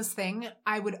smallest thing,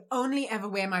 I would only ever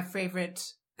wear my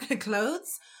favorite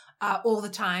clothes all the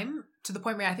time, to the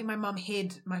point where I think my mom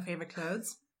hid my favorite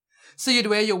clothes. So you'd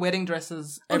wear your wedding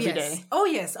dresses every day? Oh,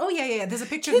 yes. Oh, yeah. There's a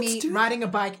picture of me riding a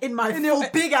bike in my full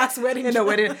big-ass wedding dress.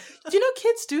 Wedding. Do you know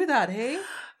kids do that, hey?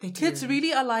 They do. Kids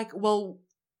really are like, well,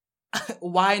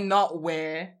 why not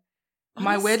wear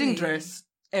my wedding dress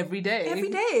every day?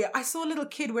 Every day. I saw a little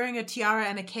kid wearing a tiara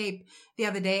and a cape the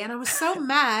other day, and I was so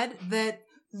mad that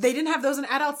they didn't have those in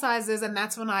adult sizes, and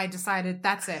that's when I decided,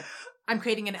 that's it. I'm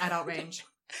creating an adult range.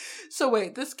 So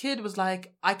wait, this kid was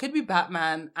like, I could be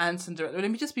Batman and Cinderella. Let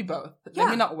me just be both. Yeah.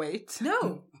 Let me not wait.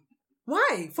 No.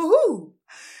 Why? For who?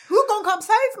 Who gonna come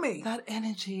save me? That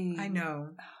energy. I know.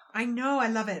 I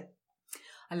love it.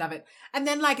 I love it. And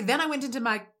then then I went into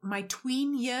my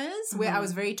tween years where I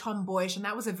was very tomboyish, and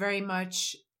that was a very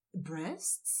much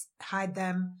breasts, hide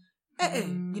them,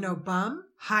 bum,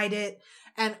 hide it.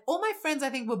 And all my friends, I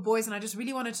think, were boys, and I just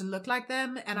really wanted to look like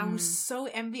them. And I was so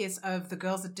envious of the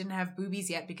girls that didn't have boobies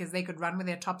yet, because they could run with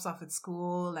their tops off at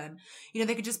school, and,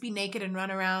 they could just be naked and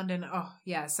run around. And,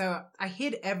 so I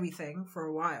hid everything for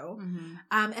a while.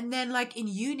 And then, in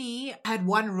uni, I had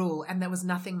one rule, and that was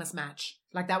nothing must match.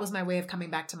 That was my way of coming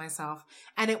back to myself.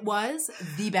 And it was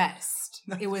the best.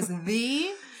 It was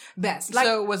the best.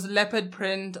 So it was leopard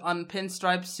print on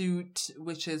pinstripe suit,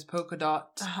 which is polka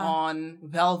dot on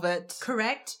velvet.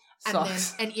 Correct.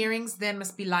 Socks. And earrings then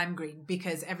must be lime green,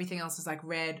 because everything else is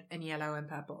red and yellow and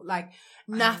purple.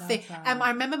 Nothing.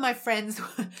 I remember my friends,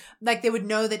 they would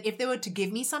know that if they were to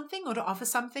give me something or to offer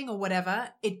something or whatever,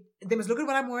 they must look at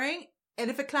what I'm wearing,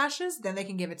 and if it clashes, then they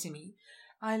can give it to me.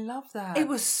 I love that. It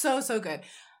was so good.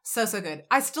 So good.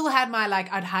 I still had my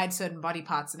I'd hide certain body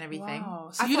parts and everything. Wow.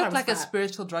 So you look like a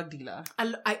spiritual drug dealer.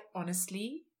 I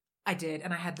honestly, I did.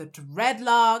 And I had the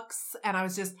dreadlocks, and I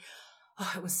was just,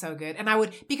 it was so good. And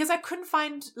because I couldn't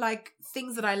find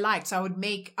things that I liked. So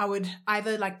I would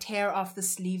either tear off the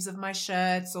sleeves of my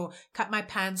shirts, or cut my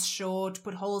pants short,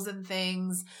 put holes in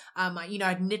things.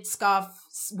 I'd knit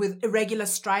scarves with irregular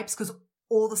stripes, because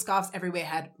all the scarves everywhere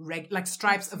had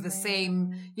stripes of the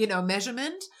same,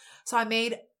 measurement. So I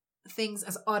made things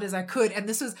as odd as I could. And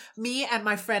this was me and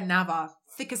my friend Nava,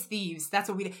 thick as thieves. That's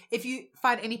what we did. If you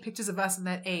find any pictures of us in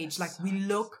that age, we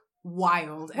look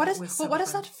wild. What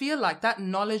does that feel like? That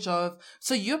knowledge of,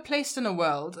 so you're placed in a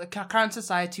world, a current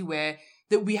society where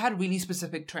that we had really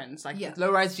specific trends,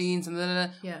 low-rise jeans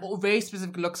and all very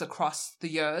specific looks across the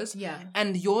years. Yeah.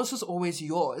 And yours was always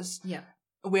yours. Yeah.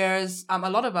 Whereas a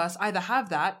lot of us either have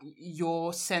that,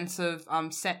 your sense of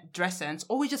dress sense,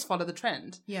 or we just follow the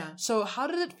trend. Yeah. So how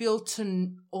did it feel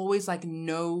to always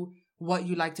know what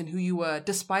you liked and who you were,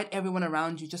 despite everyone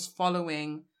around you just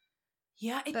following?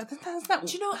 Yeah. That's not.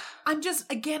 Do you know, I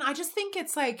just think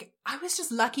it's I was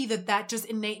just lucky that just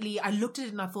innately, I looked at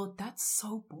it and I thought, that's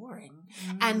so boring.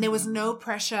 And there was no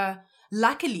pressure.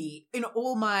 Luckily, in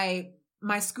all my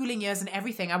schooling years and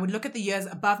everything, I would look at the years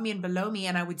above me and below me,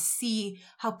 and I would see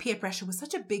how peer pressure was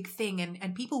such a big thing,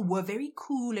 and people were very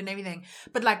cool and everything.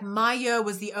 But my year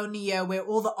was the only year where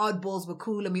all the oddballs were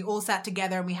cool, and we all sat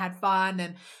together and we had fun.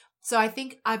 And so I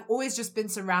think I've always just been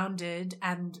surrounded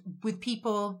and with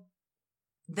people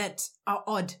that are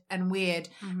odd and weird.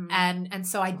 And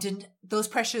so I didn't, those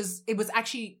pressures, it was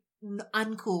actually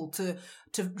uncool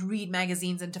to read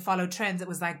magazines and to follow trends. It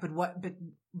was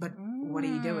but what are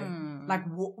you doing?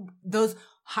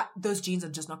 Those jeans are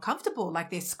just not comfortable.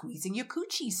 They're squeezing your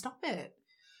coochie. Stop it.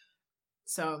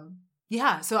 So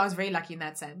yeah, so I was very lucky in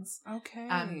that sense.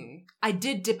 Okay. I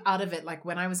did dip out of it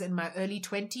when I was in my early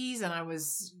 20s, and I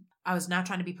was now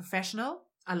trying to be professional.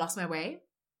 I lost my way.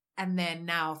 And then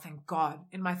now, thank God,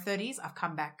 in my 30s, I've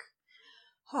come back.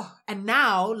 And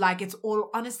now, it's all,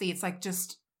 honestly, it's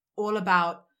just all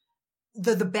about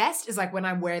the best is when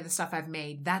I wear the stuff I've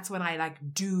made. That's when I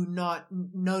do not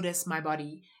notice my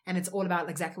body. And it's all about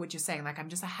exactly what you're saying. I'm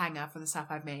just a hanger for the stuff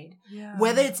I've made. Yeah.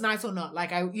 Whether it's nice or not.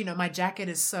 My jacket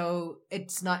is so,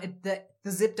 it's not, the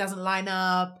zip doesn't line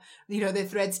up. The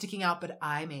thread's sticking out, but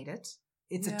I made it.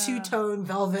 It's a two-tone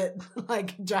velvet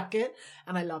jacket,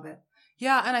 and I love it.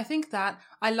 Yeah, and I think that,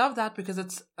 I love that because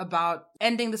it's about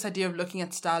ending this idea of looking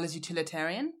at style as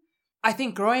utilitarian. I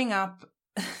think growing up,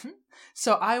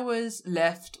 so I was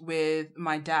left with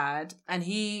my dad, and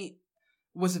he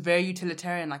was very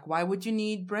utilitarian. Why would you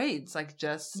need braids?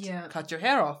 Just cut your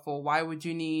hair off. Or why would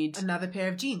you need another pair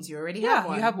of jeans? You already have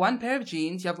one. You have one pair of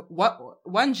jeans. You have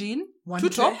one jean, two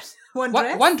tops, one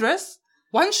dress, one dress,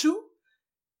 one shoe.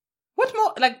 What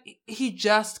more? He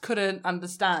just couldn't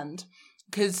understand.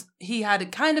 Because he had a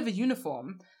kind of a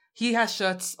uniform. He has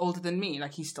shirts older than me.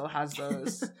 He still has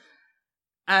those.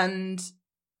 And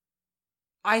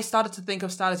I started to think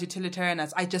of style as utilitarian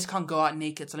as I just can't go out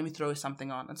naked, so let me throw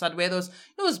something on. And so I'd wear those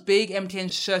big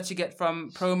MTN shirts you get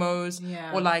from promos.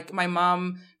 Yeah. Or my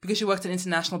mom, because she worked in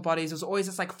international bodies, was always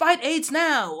just fight AIDS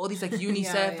now! All these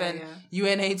UNICEF and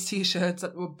UNAIDS t-shirts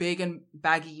that were big and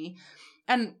baggy.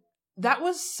 And that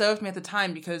served me at the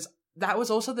time, because that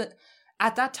was also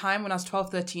at that time, when I was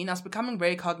 12, 13, I was becoming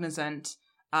very cognizant,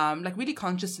 really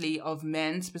consciously of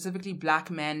men, specifically black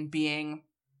men being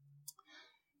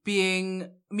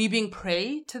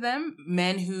prey to them.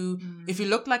 Men who, if you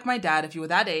looked like my dad, if you were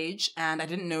that age and I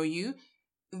didn't know you,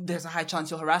 there's a high chance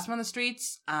you'll harass me on the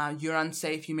streets. You're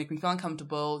unsafe. You make me feel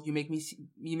uncomfortable. You make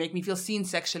me feel seen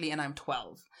sexually, and I'm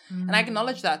 12. And I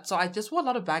acknowledge that. So I just wore a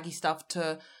lot of baggy stuff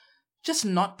to just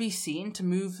not be seen, to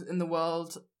move in the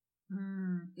world,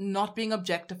 not being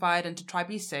objectified, and to try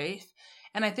be safe.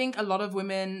 And I think a lot of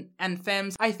women and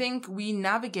femmes, I think we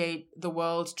navigate the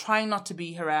world trying not to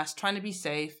be harassed, trying to be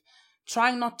safe,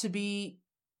 trying not to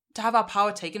have our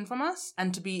power taken from us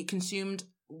and to be consumed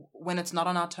when it's not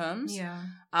on our terms. Yeah.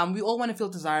 We all want to feel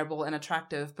desirable and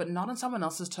attractive, but not on someone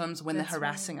else's terms when they're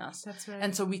harassing us. That's right.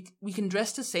 And so we can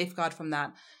dress to safeguard from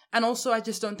that. And also, I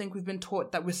just don't think we've been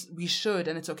taught that we should,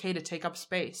 and it's okay to take up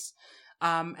space.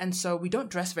 And so we don't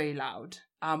dress very loud.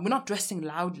 We're not dressing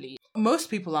loudly. Most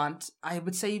people aren't. I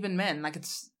would say even men. Like,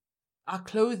 it's our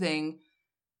clothing,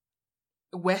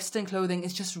 Western clothing,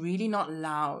 is just really not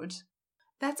loud.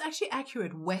 That's actually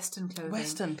accurate. Western clothing.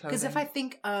 Western clothing. Because if I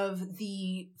think of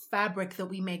the fabric that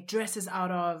we make dresses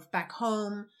out of back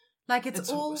home, like it's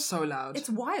all so loud. It's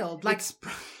wild. Like,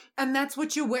 and that's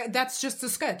what you wear. That's just a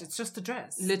skirt. It's just a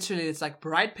dress. Literally, it's like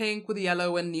bright pink with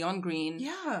yellow and neon green.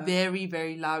 Yeah. Very,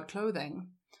 very loud clothing.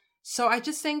 So I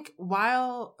just think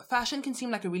while fashion can seem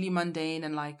like a really mundane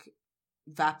and like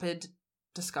vapid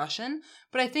discussion,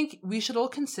 but I think we should all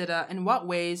consider in what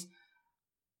ways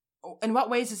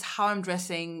is how I'm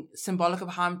dressing symbolic of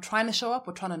how I'm trying to show up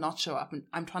or trying to not show up. And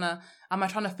am I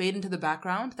trying to fade into the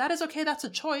background? That is okay. That's a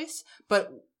choice. But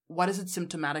what is it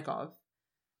symptomatic of?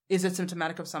 Is it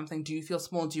symptomatic of something? Do you feel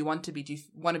small? Do you want to be? Do you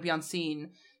want to be unseen?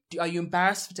 Are you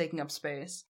embarrassed for taking up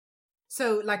space?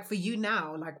 So, like, for you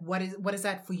now, like, what is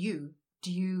that for you?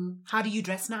 How do you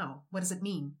dress now? What does it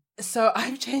mean? So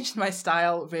I've changed my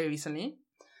style very recently.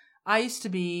 I used to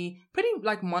be pretty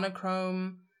like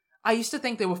monochrome. I used to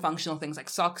think they were functional things like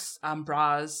socks,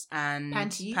 bras, and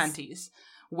panties,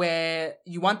 where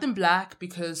you want them black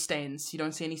because stains. You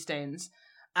don't see any stains.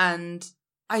 And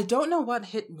I don't know what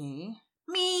hit me.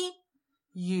 Me.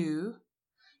 You,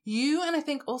 and I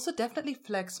think also definitely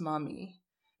Flex Mommy.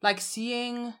 Like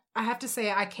seeing... I have to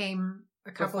say I came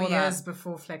a couple years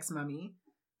before Flex Mummy.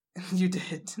 You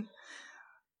did.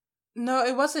 No,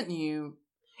 it wasn't you.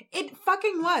 It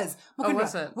fucking was. Oh,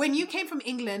 was it? When you came from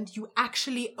England, you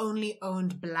actually only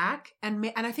owned black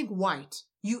and I think white.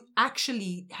 You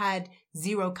actually had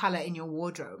zero color in your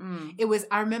wardrobe. It was,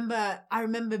 I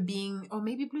remember being, or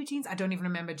maybe blue jeans. I don't even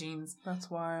remember jeans.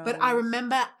 That's wild. But I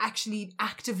remember actually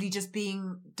actively just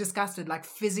being disgusted, like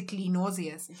physically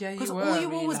nauseous. Yeah, you were. Because all you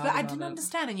wore really was black. I about didn't it.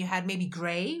 understand. And you had maybe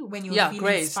gray when you were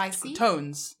feeling spicy.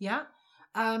 Tones. Yeah.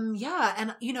 Yeah,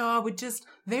 and I would just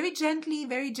very gently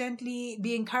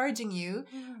be encouraging you.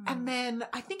 And then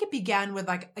I think it began with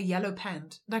like a yellow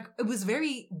pant. Like it was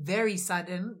very, very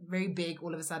sudden, very big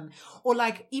all of a sudden. Or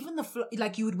like even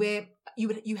like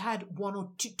you had one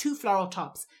or two floral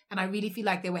tops, and I really feel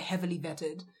like they were heavily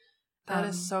vetted. That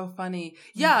is so funny.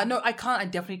 Yeah, no, I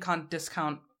definitely can't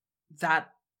discount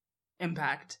that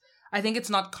impact. I think it's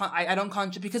not, I don't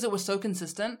conscious, because it was so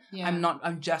consistent. Yeah.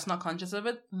 I'm just not conscious of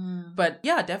it. But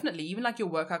yeah, definitely. Even like your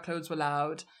workout clothes were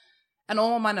loud and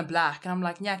all mine are black. And I'm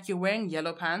like, Nyak, you're wearing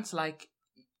yellow pants. Like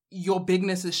your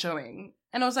bigness is showing.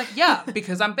 And I was like, yeah,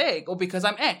 because I'm big or because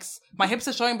I'm X. My hips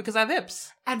are showing because I have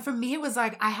hips. And for me, it was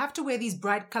like, I have to wear these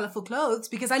bright, colorful clothes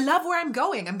because I love where I'm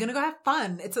going. I'm going to go have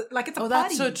fun. It's a party.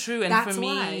 That's so true. And that's for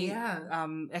me,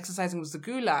 why, exercising was the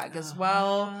gulag as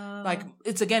well. Like,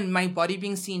 it's again, my body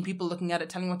being seen, people looking at it,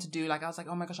 telling me what to do. Like, I was like,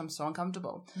 oh my gosh, I'm so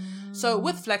uncomfortable. So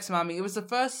with Flex Mommy, it was the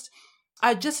first,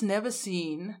 I'd just never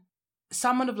seen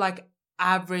someone of like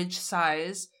average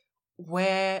size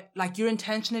where like you're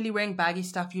intentionally wearing baggy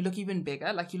stuff, you look even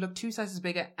bigger, like you look 2 sizes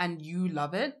bigger and you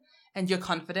love it and you're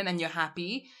confident and you're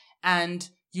happy and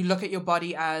you look at your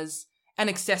body as an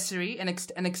accessory, an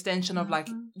extension of like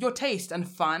your taste and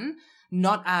fun,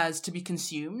 not as to be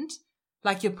consumed.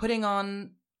 Like you're putting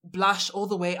on blush all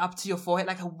the way up to your forehead.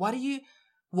 Like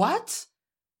what?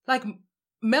 Like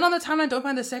men on the timeline don't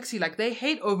find this sexy. Like they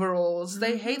hate overalls.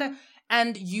 They hate that.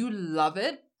 And you love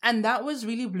it. And that was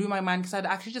really blew my mind because I'd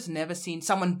actually just never seen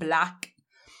someone black,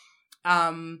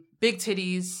 big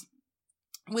titties,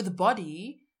 with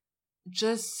body,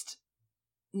 just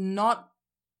not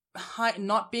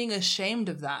being ashamed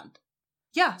of that.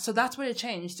 Yeah, so that's where it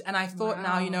changed. And I thought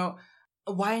now,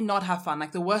 why not have fun?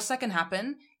 Like the worst that can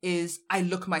happen is I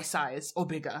look my size or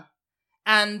bigger.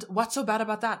 And what's so bad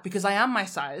about that? Because I am my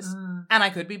size and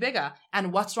I could be bigger.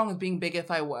 And what's wrong with being big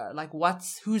if I were? Like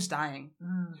who's dying?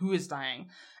 Who is dying?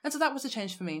 And so that was a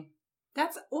change for me.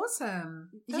 That's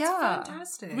awesome. That's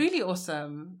fantastic. Really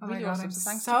awesome. Oh really my God, awesome. I'm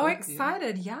Thanks so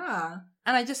excited. Yeah.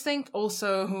 And I just think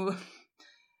also,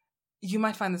 you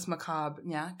might find this macabre,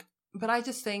 Nyak, but I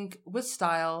just think with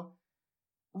style,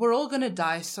 we're all going to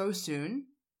die so soon.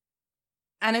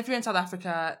 And if you're in South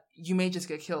Africa, you may just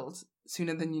get killed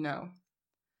sooner than you know.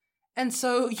 And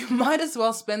so you might as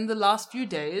well spend the last few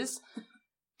days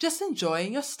just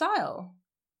enjoying your style.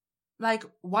 Like,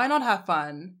 why not have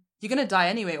fun? You're going to die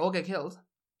anyway or get killed.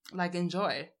 Like,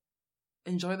 enjoy.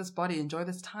 Enjoy this body. Enjoy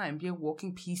this time. Be a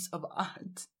walking piece of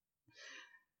art.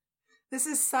 This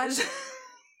is such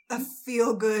a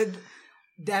feel-good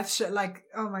death show. Like,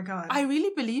 oh my God. I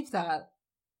really believe that.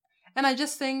 And I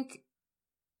just think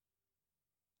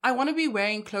I want to be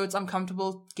wearing clothes I'm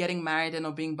comfortable getting married in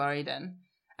or being buried in.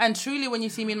 And truly, when you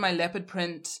see me in my leopard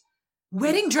print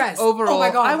wedding dress. overall, Oh my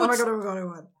God. I would, Oh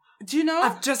my God. Do you know?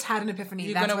 I've just had an epiphany.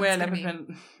 You're That's going to what wear a it's gonna leopard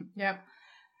be. print. Yep.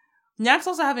 Nyak's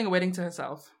also having a wedding to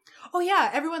herself. Oh yeah,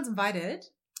 everyone's invited.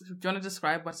 Do you want to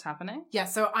describe what's happening? Yeah,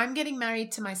 so I'm getting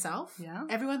married to myself. Yeah.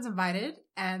 Everyone's invited,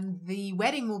 and the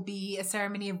wedding will be a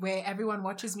ceremony of where everyone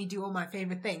watches me do all my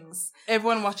favorite things.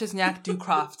 Everyone watches Nyak do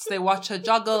crafts. They watch her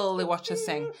juggle. They watch her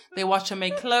sing. They watch her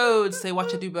make clothes. They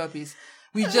watch her do burpees.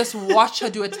 We just watch her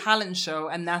do a talent show,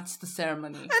 and that's the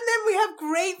ceremony. And then we have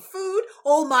great food,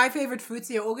 all my favorite foods.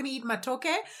 So you're all going to eat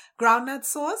matoke, groundnut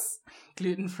sauce.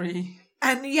 Gluten-free.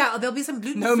 And yeah, there'll be some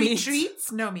gluten-free No meat.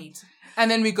 treats. No meat. And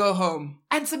then we go home.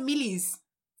 And some millies.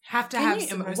 Have to Can have you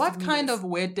some roasted what kind mealies. of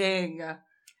wedding?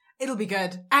 It'll be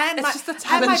good. And It's my, just a and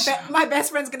talent show. my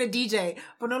best friend's going to DJ.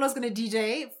 Bonolo's going to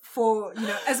DJ for,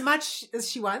 as much as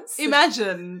she wants.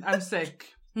 Imagine. I'm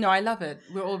sick. No, I love it.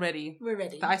 We're all ready. We're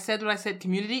ready. I said what I said.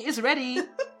 Community is ready.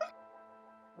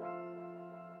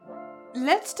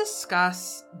 Let's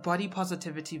discuss body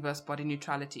positivity versus body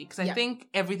neutrality. Because I think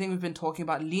everything we've been talking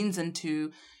about leans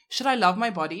into, should I love my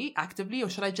body actively or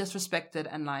should I just respect it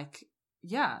and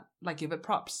give it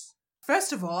props?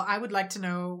 First of all, I would like to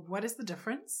know, what is the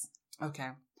difference? Okay.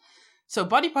 So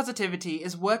body positivity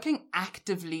is working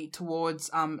actively towards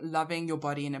loving your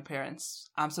body and appearance.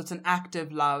 So it's an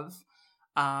active love,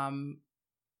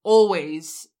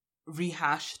 always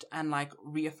rehashed and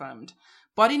reaffirmed.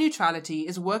 Body neutrality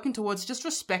is working towards just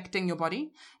respecting your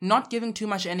body, not giving too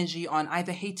much energy on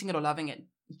either hating it or loving it.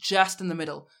 Just in the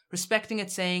middle. Respecting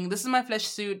it, saying, this is my flesh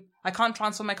suit. I can't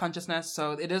transform my consciousness,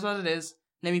 so it is what it is.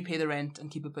 Let me pay the rent and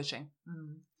keep it pushing.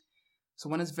 Mm. So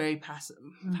one is very passive.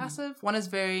 Passive. One is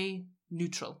very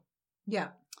neutral. Yeah.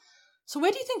 So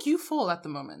where do you think you fall at the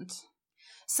moment?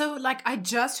 So, I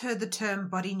just heard the term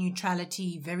body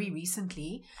neutrality very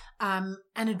recently, and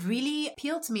it really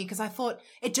appealed to me because I thought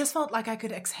it just felt like I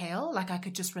could exhale, like I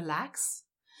could just relax.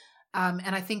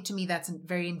 And I think to me that's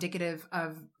very indicative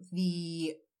of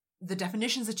the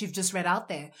definitions that you've just read out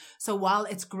there. So while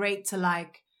it's great to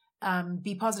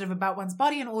be positive about one's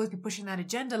body and always be pushing that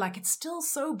agenda, it's still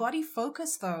so body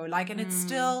focused though. It's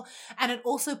still, and it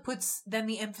also puts then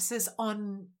the emphasis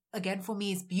on, again, for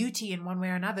me, is beauty in one way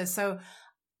or another. So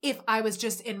if I was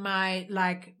just in my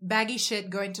baggy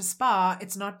shit going to spa,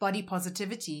 it's not body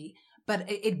positivity, but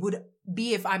it would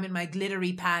be if I'm in my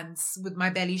glittery pants with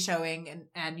my belly showing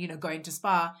and going to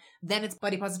spa, then it's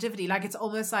body positivity. It's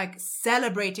almost like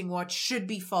celebrating what should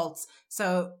be faults.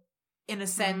 So in a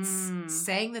sense,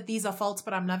 saying that these are faults,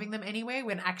 but I'm loving them anyway,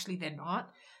 when actually they're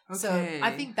not. Okay. So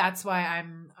I think that's why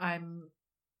I'm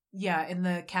in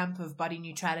the camp of body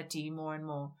neutrality more and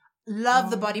more. Love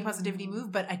the body positivity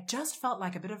move, but I just felt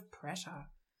like a bit of pressure.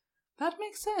 That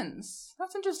makes sense.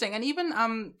 That's interesting. And even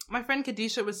my friend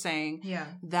Kadisha was saying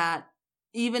that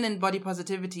even in body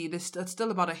positivity, it's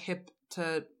still about a hip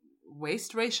to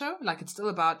waist ratio. It's still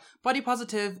about body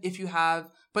positive if you have,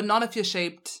 but not if you're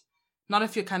shaped, not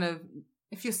if you're kind of...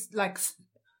 If you're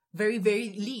very,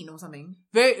 very lean or something.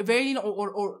 Very, very lean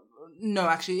or no,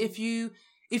 actually, if you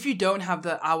don't have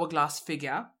the hourglass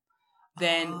figure,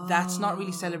 then that's not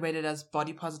really celebrated as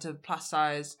body positive plus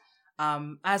size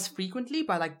as frequently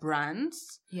by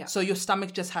brands. Yeah. So your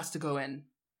stomach just has to go in.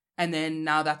 And then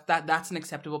now that's an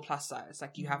acceptable plus size.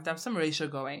 You have to have some ratio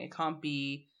going. It can't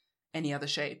be any other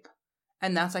shape.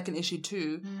 And that's an issue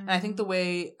too. And I think the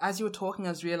way, as you were talking,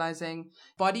 I was realizing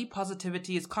body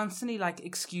positivity is constantly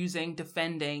excusing,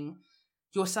 defending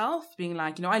yourself, being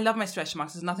I love my stretch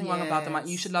marks. There's nothing wrong about them.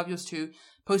 You should love yours too.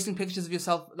 Posting pictures of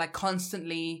yourself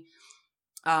constantly,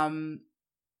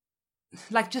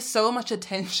 just so much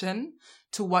attention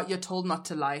to what you're told not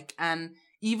to like. And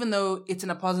even though it's in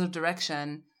a positive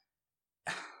direction,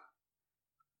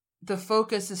 the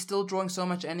focus is still drawing so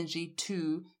much energy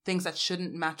to things that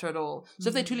shouldn't matter at all. So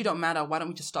if they truly don't matter, why don't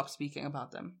we just stop speaking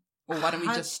about them? Or why don't we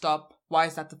just stop? Why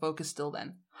is that the focus still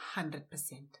then? 100%.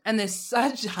 And there's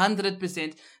such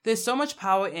 100%. There's so much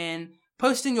power in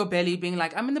posting your belly, being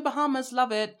I'm in the Bahamas,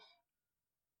 love it,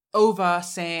 over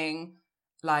saying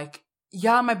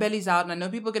my belly's out and I know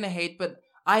people are going to hate, but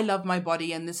I love my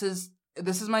body and this is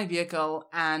my vehicle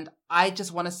and I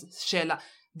just want to share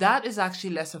that is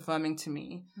actually less affirming to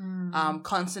me.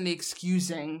 Constantly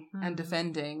excusing and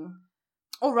defending.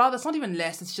 Or rather, it's not even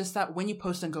less. It's just that when you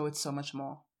post and go, it's so much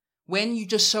more. When you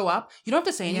just show up, you don't have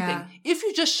to say anything. Yeah. If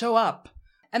you just show up.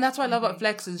 And that's what I love about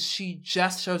Flex is she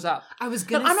just shows up. I was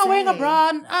going to I'm not wearing a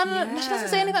bra. She Yeah. doesn't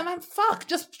say anything. Man, fuck.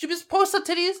 She just posts her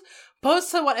titties,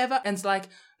 posts her whatever. And it's like,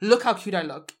 look how cute I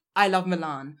look. I love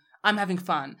Milan. I'm having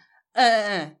fun.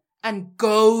 And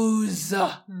goes.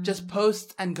 Just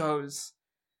posts and goes.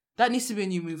 That needs to be a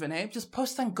new movement, eh? Just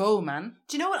post and go, man.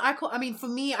 Do you know what for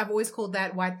me, I've always called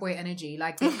that white boy energy.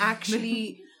 Like, they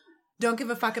actually don't give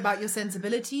a fuck about your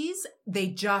sensibilities. They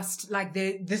just, like,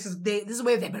 this is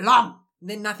where they belong.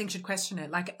 Then nothing should question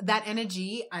it. Like, that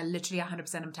energy, I literally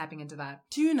 100% am tapping into that.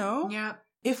 Do you know? Yeah.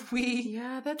 If we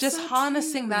that's just so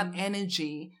harnessing true. that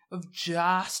energy of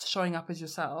just showing up as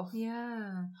yourself.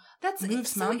 Yeah. That's Moves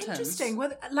it's so mountains. interesting.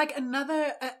 Well, like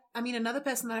another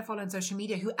person that I follow on social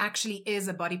media who actually is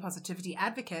a body positivity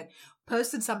advocate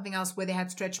posted something else where they had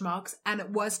stretch marks, and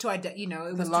it was to it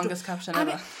was the longest caption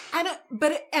ever.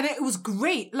 It was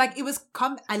great. Like, it was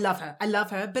I love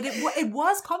her, but it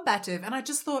was combative, and I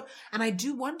just thought, and I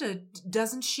do wonder,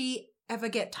 doesn't she ever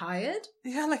get tired?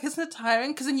 Yeah, like, isn't it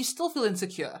tiring? Because then you still feel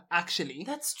insecure, actually.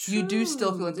 That's true. You do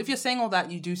still feel if you're saying all that,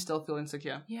 you do still feel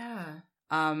insecure. Yeah.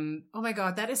 Oh my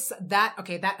God,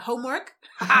 that homework.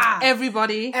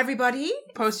 Everybody Everybody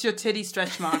post your titty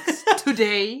stretch marks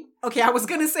today. Okay, I was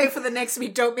going to say for the next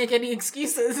week, don't make any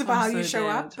excuses about how you show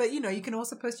up. But, you can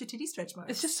also post your titty stretch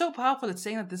marks. It's just so powerful. It's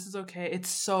saying that this is okay. It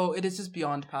is just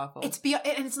beyond powerful. It's beyond,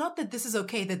 and it's not that this is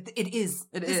okay, that it is.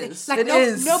 It is. Like, it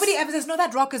is. Nobody ever says, no,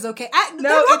 that rock is okay.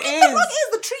 No, it is. The rock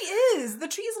is. The tree is. The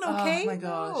tree isn't okay. Oh my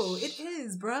gosh. No, it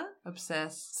is, bruh.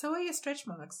 Obsessed. So are your stretch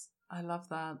marks. I love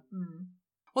that.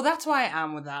 Well, that's why I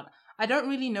am with that. I don't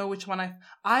really know which one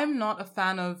I'm not a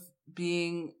fan of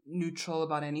being neutral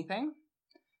about anything.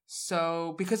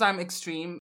 So, because I'm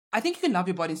extreme, I think you can love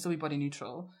your body and still be body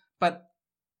neutral, but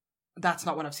that's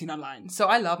not what I've seen online. So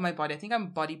I love my body. I think I'm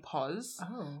body pos.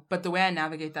 Oh. But the way I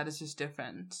navigate that is just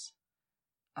different.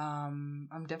 I'm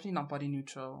definitely not body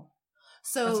neutral.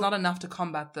 So it's not enough to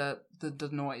combat the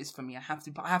noise for me. I have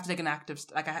to take an active,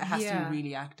 like, it has to be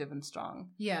really active and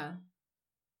strong. Yeah.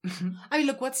 I mean,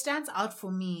 look, what stands out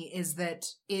for me is that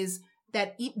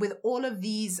with all of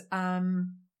these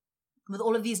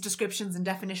descriptions and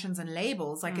definitions and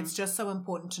labels, like, it's just so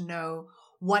important to know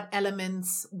what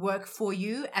elements work for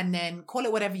you, and then call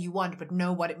it whatever you want, but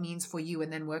know what it means for you,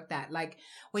 and then work that. Like,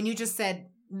 when you just said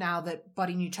now that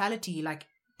body neutrality, like,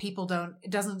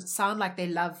 it doesn't sound like they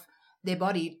love their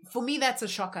body. For me, that's a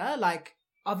shocker. Like,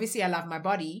 obviously I love my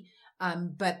body,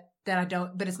 but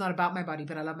it's not about my body,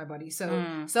 but I love my body. So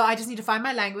I just need to find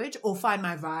my language or find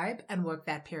my vibe and work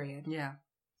that period. Yeah.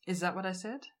 Is that what I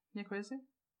said? You're crazy?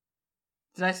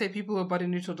 Did I say people who are body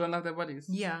neutral don't love their bodies?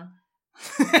 Yeah.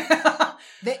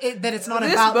 that it's not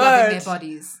about loving their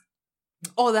bodies.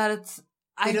 Oh, that it's...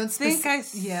 I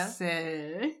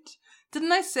said...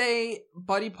 Didn't I say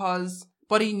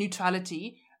body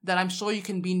neutrality, that I'm sure you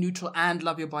can be neutral and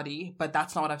love your body, but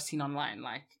that's not what I've seen online.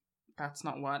 Like, that's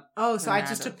not what... Oh, so I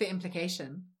just took the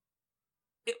implication.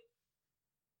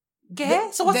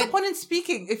 So what's the point in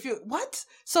speaking if you... What?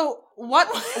 So what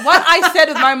I said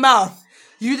with my mouth,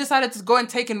 you decided to go and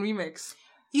take and remix.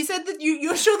 You said that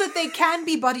you're sure that they can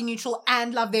be body neutral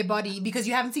and love their body because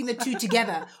you haven't seen the two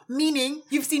together. Meaning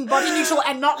you've seen body neutral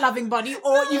and not loving body,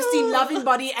 or you've seen loving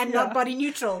body and not body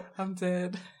neutral. I'm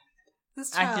dead.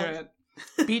 This child. Accurate.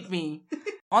 Beat me.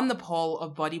 On the poll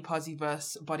of body posi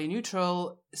versus body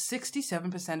neutral,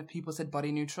 67% of people said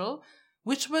body neutral,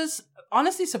 which was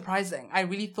honestly surprising. I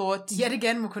really thought... Yet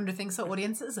again, Mukunda thinks the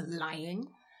audience is lying.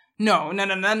 No,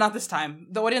 not this time.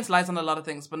 The audience lies on a lot of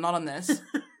things, but not on this.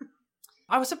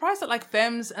 I was surprised that, like,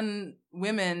 femmes and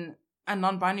women and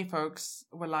non-binary folks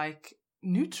were, like,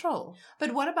 neutral.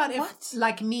 But what about if,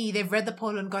 like me, they've read the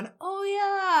poll and gone, oh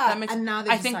yeah, and now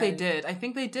they've decided. I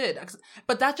think they did.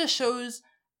 But that just shows,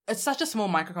 it's such a small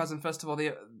microcosm, first of all,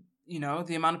 the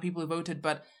amount of people who voted,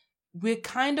 but we're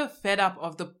kind of fed up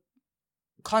of the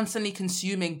constantly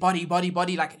consuming body,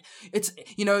 like, it's,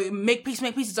 make peace,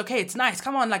 it's okay, it's nice,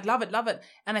 come on, like, love it.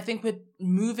 And I think we're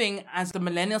moving as the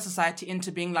millennial society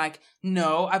into being like,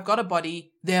 no, I've got a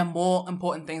body, there are more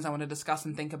important things I want to discuss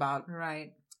and think about.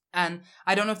 Right. And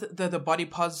I don't know if the body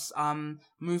pos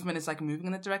movement is, like, moving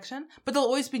in that direction, but there'll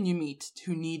always be new meat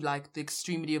who need, like, the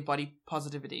extremity of body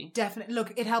positivity. Definitely.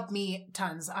 Look, it helped me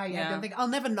tons. I don't think I'll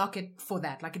never knock it for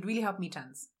that. Like, it really helped me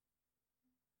tons.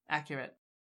 Accurate.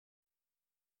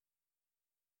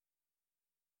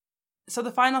 So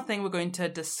the final thing we're going to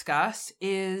discuss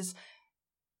is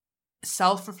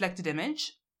self-reflected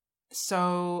image.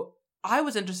 So I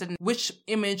was interested in which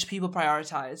image people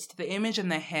prioritized. The image in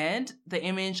their head, the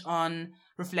image on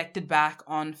reflected back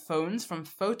on phones from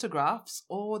photographs,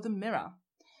 or the mirror.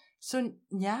 So,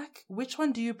 Nyak, which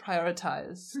one do you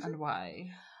prioritize and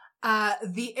why?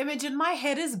 The image in my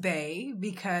head is Bae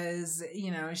because,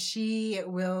 she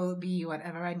will be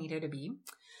whatever I need her to be.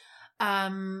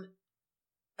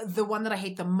 The one that I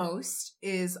hate the most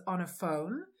is on a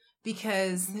phone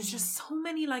because there's just so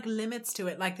many like limits to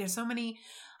it. Like there's so many,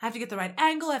 I have to get the right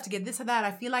angle, I have to get this or that.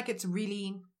 I feel like it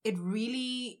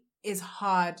really is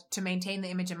hard to maintain the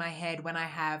image in my head when I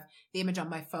have the image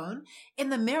on my phone. In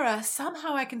the mirror,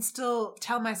 somehow I can still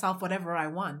tell myself whatever I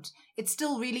want. It's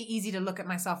still really easy to look at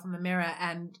myself in the mirror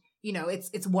and,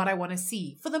 it's what I want to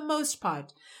see for the most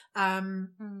part.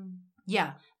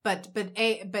 Yeah, but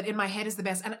in my head is the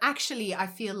best. And actually, I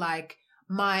feel like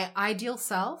my ideal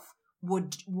self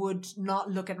would not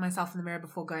look at myself in the mirror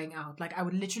before going out. Like I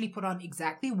would literally put on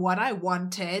exactly what I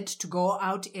wanted to go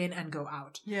out in and go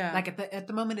out. Yeah. Like at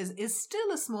the moment is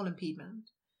still a small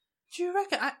impediment. Do you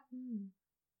reckon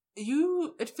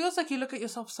it feels like you look at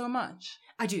yourself so much?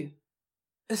 I do.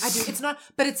 It's not,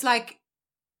 but it's like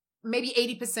maybe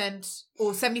 80%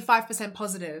 or 75%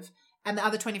 positive and the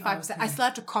other 25%. Okay. I still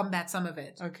have to combat some of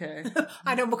it. Okay.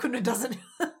 I know Mukunda doesn't.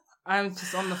 I'm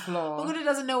just on the floor. Mukunda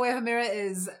doesn't know where her mirror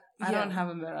is. I don't have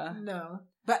a mirror. No.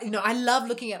 But I love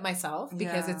looking at myself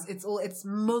because Yeah. it's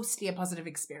mostly a positive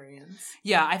experience.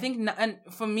 Yeah, I think, and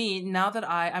for me, now that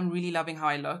I'm really loving how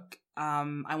I look,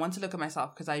 I want to look at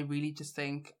myself because I really just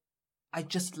think, I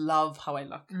just love how I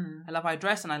look. I love how I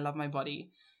dress and I love my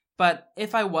body. But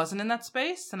if I wasn't in that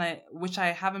space, which I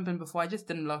haven't been before, I just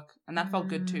didn't look. And that felt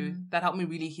good too. That helped me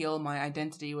really heal my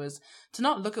identity, was to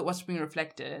not look at what's being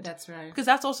reflected. That's right. Because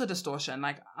that's also distortion.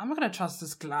 Like, I'm not going to trust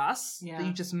this glass Yeah. that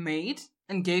you just made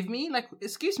and gave me. Like,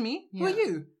 excuse me, who are Yeah.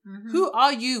 you? Who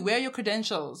are you? Where are your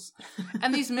credentials?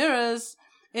 And these mirrors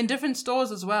in different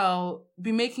stores as well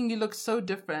be making you look so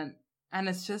different. And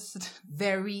it's just...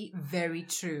 Very, very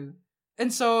true.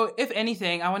 And so, if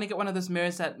anything, I want to get one of those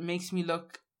mirrors that makes me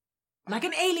look... Like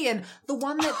an alien. The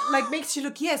one that like makes you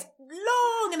look,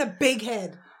 long and a big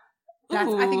head.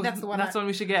 I think that's the one. That's the one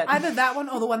we should get. Either that one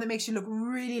or the one that makes you look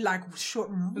really like short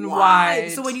and wide.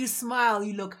 wide. So when you smile,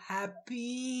 you look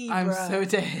happy. I'm bruh. so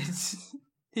dead.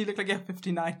 You look like you have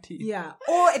 59 teeth. Yeah.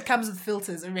 Or it comes with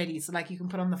filters already. So like you can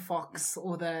put on the fox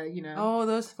or the, Oh,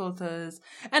 those filters.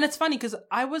 And it's funny because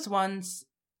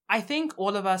I think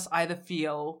all of us either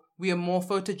feel we are more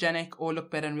photogenic or look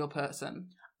better in real person.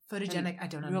 Photogenic, I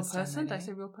don't Real understand. person? that, Did I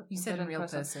say real person? You said real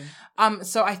person.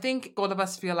 So I think all of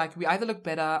us feel like we either look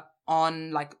better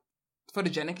on like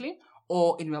photogenically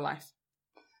or in real life.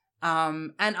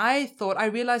 And I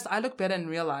realized I look better in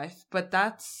real life, but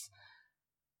that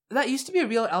used to be a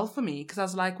real L for me because I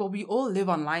was like, well, we all live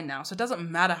online now, so it doesn't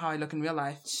matter how I look in real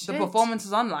life. Shit. The performance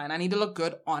is online. I need to look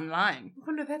good online. I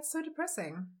wonder, that's so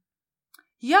depressing.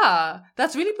 Yeah,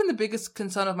 that's really been the biggest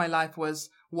concern of my life, was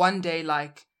one day,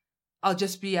 like, I'll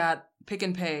just be at Pick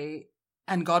and Pay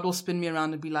and God will spin me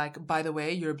around and be like, by the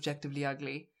way, you're objectively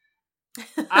ugly.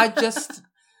 I just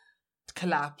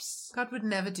collapse. God would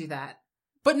never do that.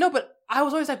 But I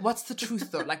was always like, what's the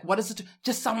truth though? Like, what is it?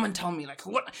 Just someone tell me, like,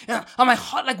 what? Am I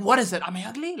hot? Like, what is it? Am I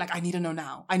ugly? Like, I need to know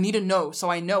now. I need to know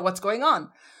so I know what's going on.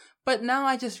 But now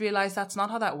I just realize that's not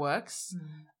how that works.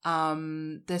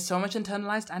 There's so much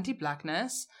internalized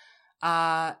anti-blackness.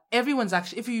 Everyone's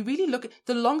actually, if you really look,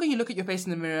 the longer you look at your face in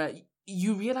the mirror,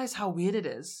 you realize how weird it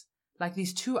is. Like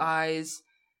these two eyes,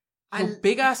 your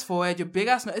big ass forehead, your big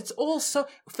ass nose. It's all so,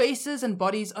 faces and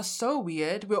bodies are so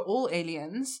weird. We're all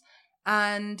aliens.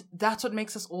 And that's what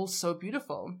makes us all so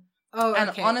beautiful. Oh, okay.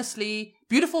 And honestly,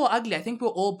 beautiful or ugly, I think we're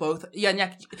all both. Yeah,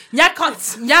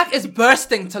 Nyak is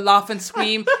bursting to laugh and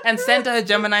scream and send to her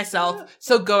Gemini self.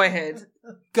 So go ahead.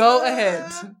 Go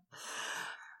ahead.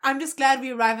 I'm just glad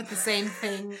we arrive at the same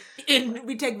thing.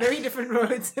 We take very different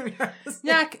roads.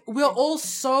 Nyak, we're all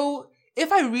so...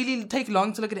 If I really take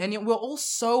long to look at anyone, we're all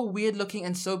so weird looking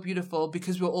and so beautiful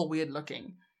because we're all weird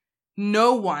looking.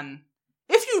 No one.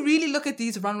 If you really look at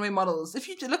these runway models, if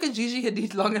you look at Gigi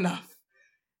Hadid long enough,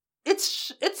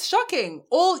 it's shocking.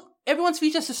 Everyone's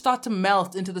features just start to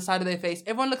melt into the side of their face.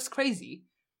 Everyone looks crazy.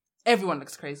 Everyone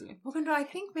looks crazy. Mukunda, I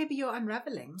think maybe you're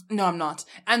unraveling. No, I'm not.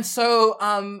 And so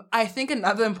I think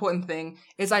another important thing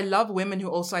is I love women who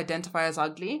also identify as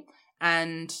ugly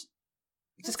and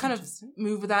just kind of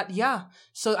move with that. Yeah.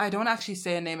 So I don't actually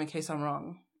say a name in case I'm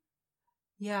wrong.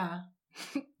 Yeah.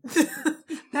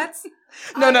 That's...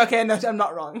 No, okay, no, I'm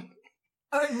not wrong.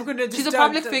 She's a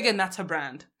public figure and that's her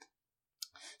brand.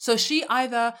 So she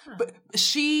either... But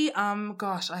she,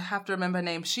 gosh, I have to remember her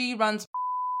name. She runs...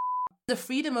 The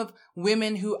freedom of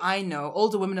women who I know,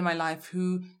 older women in my life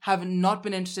who have not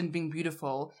been interested in being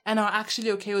beautiful and are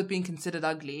actually okay with being considered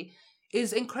ugly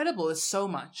is incredible. It's so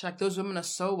much. Like, those women are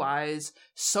so wise,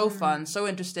 so fun, so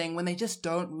interesting when they just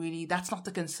don't really, that's not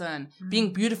the concern.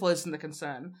 Being beautiful isn't the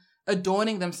concern.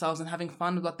 Adorning themselves and having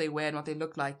fun with what they wear and what they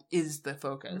look like is the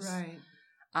focus. Right.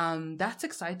 That's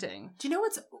exciting. Do you know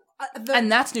what's...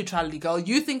 and that's neutrality, girl.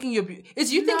 You thinking you're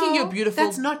thinking you're beautiful.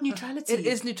 That's not neutrality. It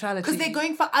is neutrality. Because they're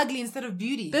going for ugly instead of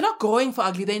beauty. They're not going for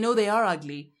ugly. They know they are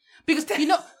ugly. Because, you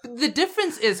know, the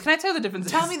difference is... Can I tell you the difference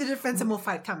is? Tell me the difference and we'll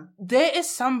fight. Come. There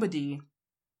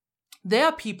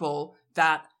are people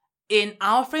that, in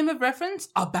our frame of reference,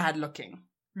 are bad looking.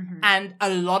 Mm-hmm. And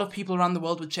a lot of people around the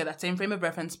world would share that same frame of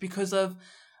reference because of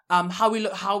how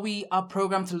we are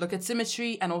programmed to look at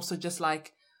symmetry, and also just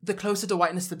like the closer to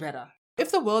whiteness, the better. If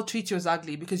the world treats you as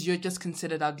ugly because you're just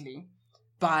considered ugly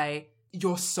by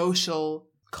your social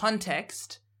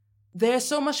context, there's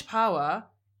so much power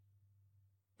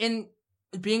in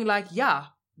being like, yeah,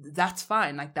 that's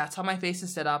fine. Like, that's how my face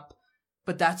is set up,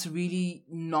 but that's really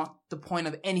not the point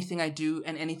of anything I do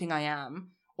and anything I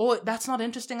am. Or that's not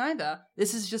interesting either.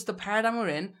 This is just the paradigm we're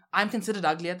in. I'm considered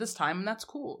ugly at this time, and that's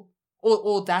cool.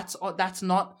 Or that's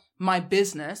not my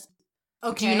business.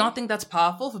 Okay. Do you not think that's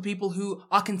powerful for people who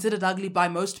are considered ugly by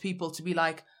most people to be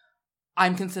like,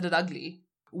 I'm considered ugly?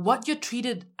 What you're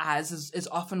treated as is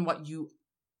often what you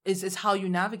is how you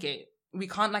navigate. We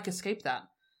can't like escape that.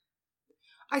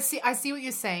 I see what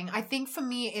you're saying. I think for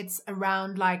me it's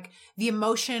around like the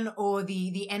emotion or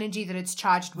the energy that it's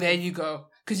charged with. There you go.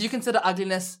 Because you consider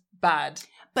ugliness bad.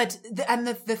 But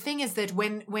the thing is that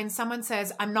when someone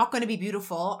says, I'm not going to be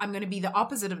beautiful, I'm going to be the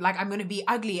opposite of, like, I'm going to be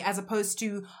ugly, as opposed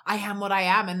to I am what I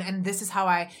am and this is how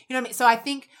I, you know what I mean? So I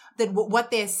think that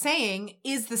what they're saying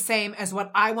is the same as what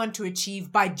I want to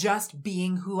achieve by just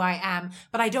being who I am.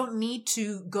 But I don't need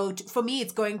to for me,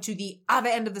 it's going to the other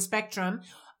end of the spectrum,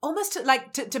 almost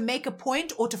to make a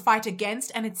point or to fight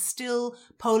against, and it's still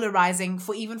polarizing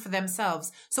even for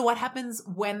themselves. So what happens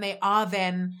when they are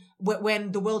then,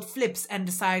 when the world flips and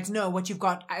decides, no, what you've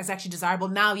got is actually desirable.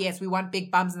 Now, yes, we want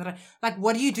big bums. And like,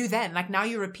 what do you do then? Like, now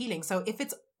you're appealing. So if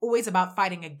it's always about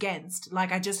fighting against,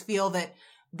 like, I just feel that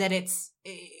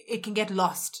it can get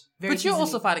lost very easily. But you're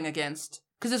also fighting against,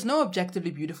 because there's no objectively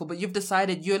beautiful, but you've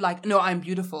decided you're like, no, I'm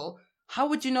beautiful. How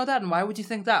would you know that? And why would you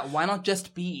think that? Why not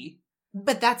just be?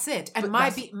 But that's it. And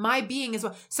my being as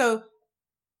well. So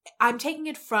I'm taking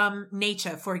it from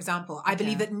nature, for example. I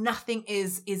believe that nothing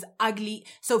is ugly.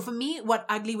 So for me, what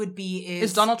ugly would be is...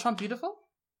 Is Donald Trump beautiful?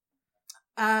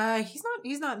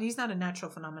 He's not a natural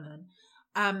phenomenon.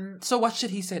 So what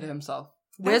should he say to himself?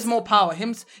 Where's more power?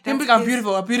 Him being, I'm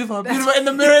beautiful in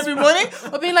the mirror every morning?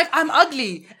 Or being like, I'm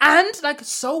ugly. And like,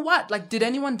 so what? Like, did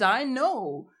anyone die?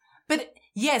 No. But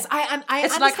yes, I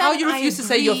it's like how you refuse to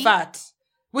say you're fat.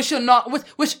 Which you're not,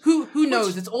 who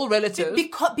knows? It's all relative.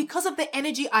 Because of the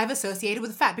energy I've associated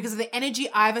with fat, because of the energy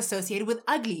I've associated with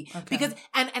ugly. Okay. Because,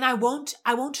 and I won't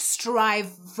strive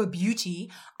for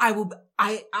beauty.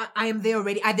 I am there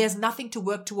already. There's nothing to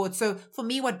work towards. So for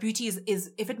me, what beauty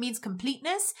is if it means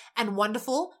completeness and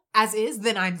wonderful as is,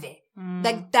 then I'm there.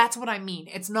 Like, that's what I mean.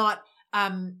 It's not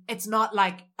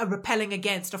like a repelling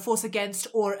against, a force against,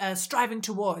 or a striving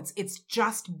towards. It's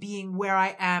just being where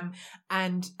I am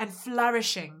and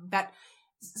flourishing.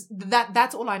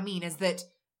 That's all I mean, is that,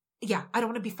 yeah, I don't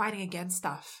want to be fighting against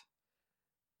stuff.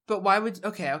 But why would...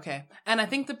 Okay. And I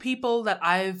think the people that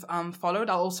I've followed,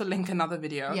 I'll also link another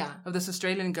video of this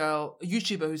Australian girl,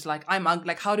 YouTuber, who's like, I'm ugly,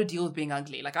 like, how to deal with being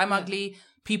ugly. Like, I'm ugly.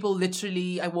 People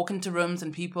literally, I walk into rooms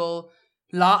and people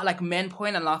like men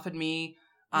point and laugh at me.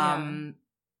 I'm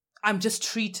just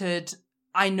treated,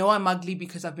 I know I'm ugly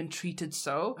because I've been treated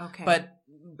so,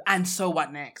 and so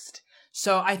what next?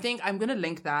 So I think I'm going to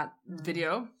link that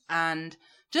video and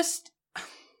just...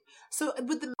 So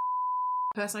with the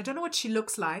person, I don't know what she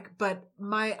looks like, but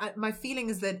my feeling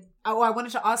is that, I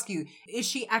wanted to ask you, is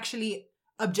she actually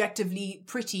objectively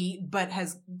pretty, but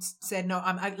has said, no,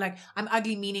 I'm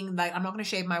ugly, meaning like, I'm not going to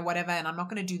shave my whatever, and I'm not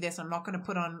going to do this, I'm not going to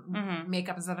put on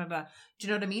makeup and stuff like that. Do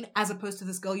you know what I mean? As opposed to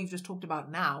this girl you've just talked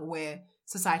about now, where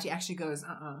society actually goes,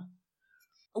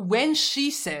 When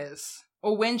she says,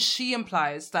 or when she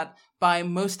implies that by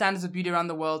most standards of beauty around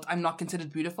the world, I'm not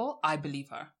considered beautiful, I believe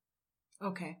her.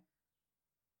 Okay.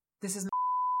 This is...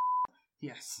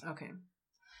 Yes. Okay.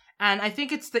 And I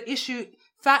think it's the issue.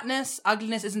 Fatness,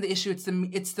 ugliness isn't the issue.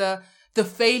 It's the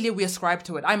failure we ascribe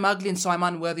to it. I'm ugly and so I'm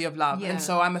unworthy of love. And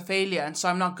so I'm a failure and so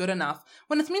I'm not good enough.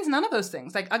 When it means none of those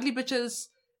things. Like, ugly bitches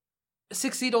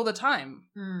succeed all the time.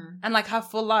 And like have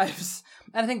full lives.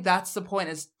 And I think that's the point,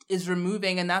 is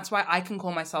removing. And that's why I can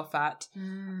call myself fat.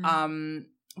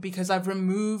 because I've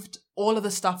removed all of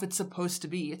the stuff it's supposed to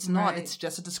be. It's not. Right. It's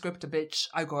just a descriptor, bitch.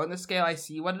 I go on the scale. I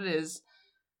see what it is.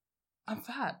 I'm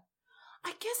fat.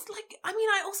 I guess, like, I mean,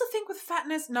 I also think with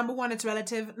fatness, number one, it's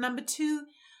relative. Number two,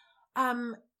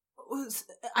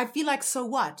 I feel like, so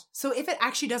what? So if it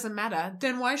actually doesn't matter,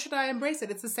 then why should I embrace it?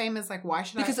 It's the same as, like,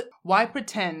 why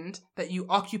pretend that you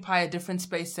occupy a different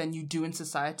space than you do in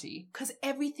society? Because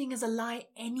everything is a lie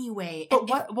anyway.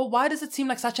 But why does it seem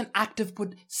like such an active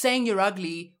saying you're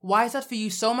ugly? Why is that for you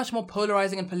so much more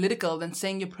polarizing and political than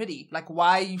saying you're pretty? Like,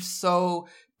 why are you so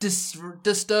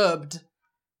disturbed?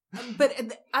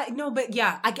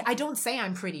 I don't say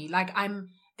I'm pretty. Like,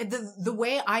 the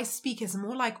way I speak is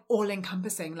more like all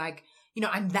encompassing. Like, you know,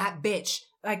 I'm that bitch.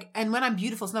 Like, and when I'm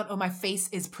beautiful, it's not, oh, my face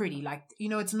is pretty. Like, you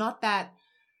know, it's not that.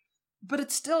 But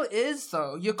it still is,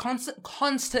 though. You're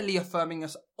constantly affirming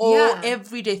us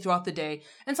every day throughout the day.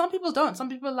 And some people don't. Some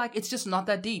people are like, it's just not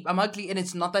that deep. I'm ugly and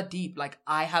it's not that deep. Like,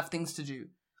 I have things to do.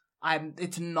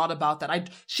 It's not about that.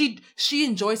 She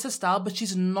enjoys her style, but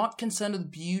she's not concerned with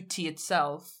beauty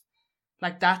itself.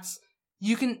 Like, that's,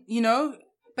 you can, you know.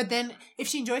 But then if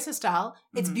she enjoys her style,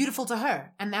 it's beautiful to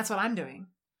her. And that's what I'm doing.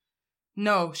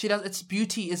 No, she does. It's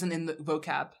beauty isn't in the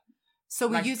vocab.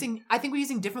 So I think we're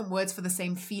using different words for the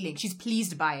same feeling. She's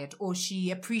pleased by it, or she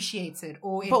appreciates it,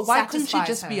 or it But why couldn't she satisfies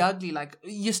just her. be ugly? Like,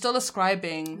 you're still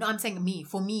ascribing. No, I'm saying me.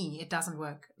 For me, it doesn't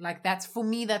work. Like, that's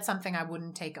something I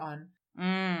wouldn't take on.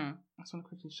 I just want to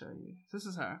quickly show you. This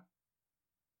is her.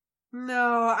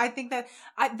 No, I think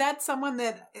that's someone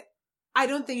that I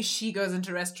don't think she goes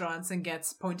into restaurants and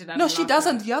gets pointed at. No, she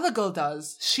doesn't. The other girl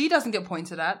does. She doesn't get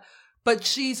pointed at, but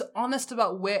she's honest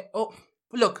about where. Oh,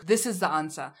 look, this is the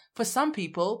answer. For some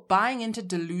people, buying into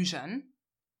delusion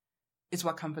is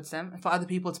what comforts them. And for other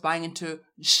people, it's buying into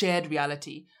shared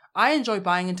reality. I enjoy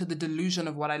buying into the delusion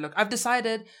of what I look. I've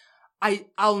decided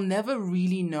I'll never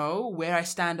really know where I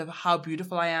stand of how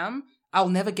beautiful I am. I'll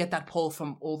never get that poll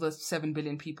from all the 7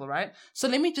 billion people, right? So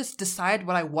let me just decide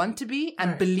what I want to be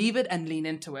and believe it and lean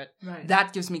into it. Right.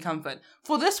 That gives me comfort.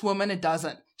 For this woman, it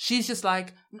doesn't. She's just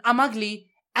like, I'm ugly,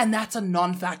 and that's a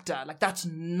non-factor. Like, that's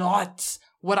not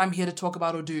what I'm here to talk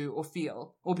about or do or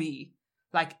feel or be.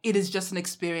 Like, it is just an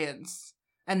experience.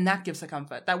 And that gives her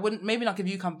comfort. That wouldn't maybe not give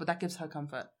you comfort, that gives her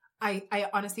comfort. I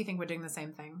honestly think we're doing the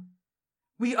same thing.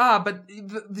 We are, but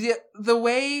the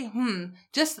way,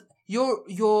 just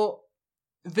your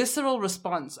visceral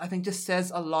response, I think, just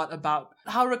says a lot about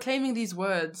how reclaiming these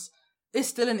words is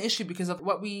still an issue because of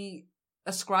what we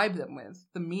ascribe them with,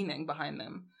 the meaning behind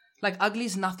them. Like, ugly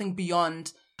is nothing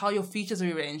beyond how your features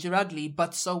are arranged. You're ugly,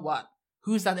 but so what?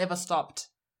 Who's that ever stopped?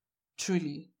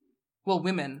 Truly. Well,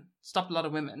 women. Stopped a lot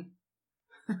of women.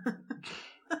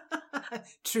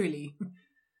 Truly.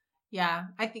 Yeah,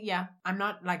 I think, I'm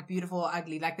not, like, beautiful or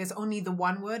ugly. Like, there's only the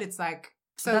one word. It's like,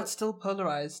 so that's still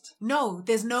polarized. No,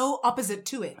 there's no opposite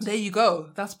to it. There you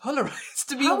go. That's polarized.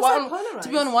 To be polarized? To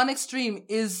be on one extreme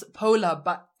is polar,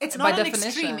 but it's by not an definition.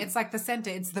 extreme. It's like the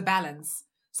center. It's the balance.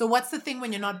 So what's the thing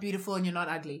when you're not beautiful and you're not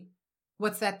ugly?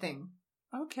 What's that thing?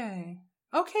 Okay.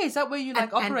 Is that where you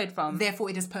operate from?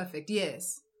 Therefore, it is perfect.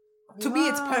 Yes. To me,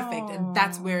 it's perfect, and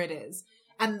that's where it is.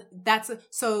 And that's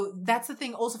the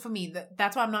thing. Also for me,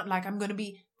 that's why I'm not like I'm going to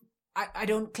be. I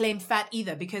don't claim fat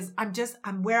either because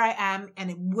I'm where I am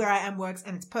and where I am works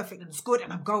and it's perfect and it's good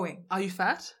and I'm going. Are you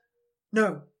fat?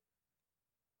 No.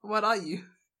 What are you?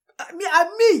 I'm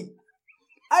me.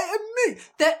 I am me.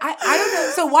 I don't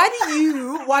know. So why do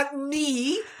you want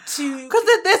me to? Because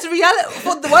there's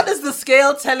reality. What is the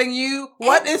scale telling you?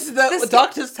 What is the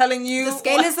doctors telling you? The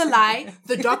scale is a lie.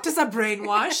 The doctors are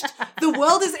brainwashed. The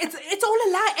world is it's all a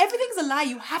lie. Everything's a lie.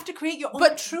 You have to create your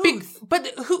own truth.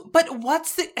 But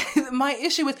what's my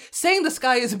issue with saying the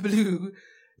sky is blue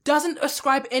doesn't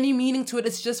ascribe any meaning to it.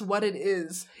 It's just what it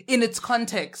is in its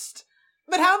context.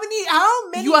 But how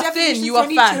many you are thin, you are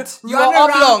fat, you are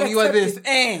oblong, you are this,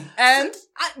 and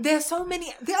there's so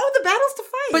many. There are the battles to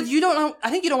fight. But you don't know. I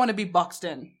think you don't want to be boxed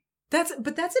in. That's it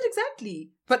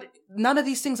exactly. But none of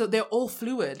these things they're all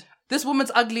fluid. This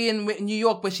woman's ugly in New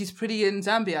York, but she's pretty in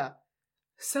Zambia.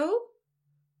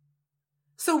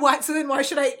 So why? So then why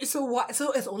should I? So what?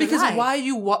 So it's all because a lie.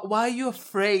 why are you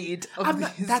afraid of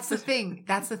these? That's the thing.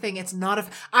 That's the thing. It's not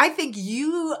I think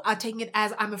you are taking it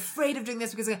as I'm afraid of doing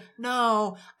this because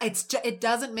no, it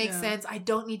doesn't make sense. I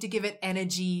don't need to give it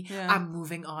energy. Yeah. I'm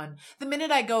moving on. The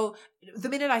minute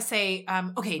I say,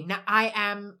 okay, now I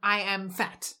am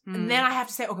fat, and then I have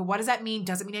to say, okay, what does that mean?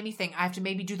 Doesn't mean anything. I have to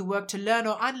maybe do the work to learn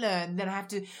or unlearn. Then I have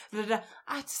to.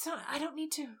 I don't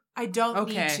need to. I don't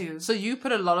need to. So you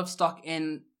put a lot of stock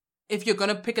in, if you're going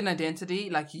to pick an identity,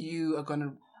 like you are going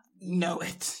to know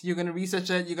it. You're going to research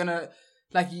it. You're going to,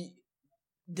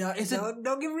 Don't Is it-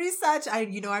 don't give research. I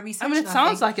research. I mean, it nothing.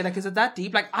 sounds like it. Like, is it that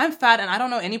deep? Like, I'm fat and I don't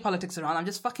know any politics around. I'm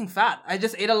just fucking fat. I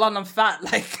just ate a lot and I'm fat.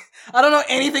 Like, I don't know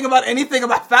anything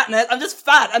about fatness. I'm just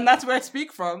fat, and that's where I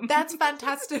speak from. That's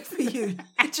fantastic for you,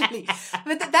 literally.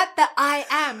 But that I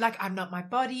am, like, I'm not my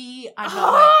body. I'm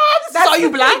not my... Saw you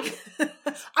black?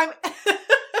 I'm...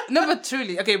 No, but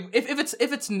truly, okay.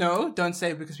 If it's no, don't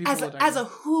say it because people will as a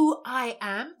who I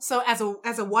am. So as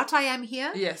a what I am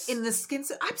here. Yes. In the skin.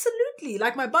 So absolutely.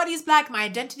 Like my body's black. My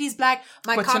identity is black.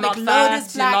 My But karmic you're not load fat,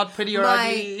 is black. you're not pretty or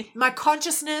ugly. My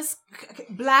consciousness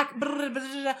black.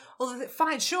 All of it.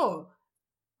 Fine, sure.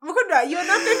 Mukunda, you're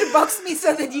not going to box me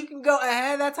so that you can go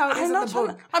ahead. That's how it is in the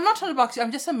book. I'm not trying to box you.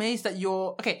 I'm just amazed that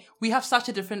you're okay. We have such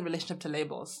a different relationship to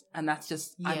labels, and that's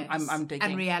just Yes. I'm digging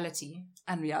And reality.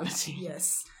 and reality.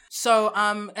 Yes. So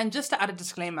and just to add a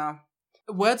disclaimer,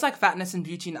 words like fatness and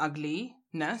beauty and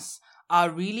ugliness are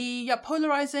really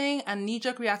polarizing and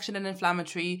knee-jerk reaction and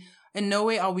inflammatory. In no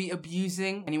way are we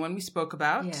abusing anyone we spoke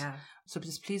about. Yeah. So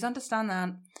just please understand that.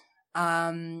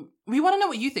 We want to know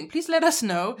what you think. Please let us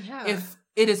know if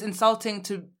it is insulting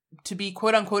to be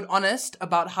quote unquote honest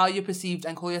about how you're perceived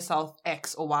and call yourself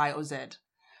X or Y or Z.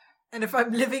 And if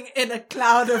I'm living in a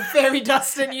cloud of fairy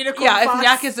dust and unicorn Yeah, farts, if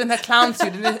Nyak is in her clown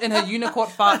suit, in her unicorn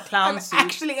fart clown I'm suit.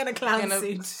 actually in a clown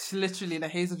suit. Literally in a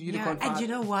haze of unicorn And fart. you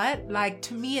know what? Like,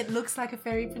 to me, it looks like a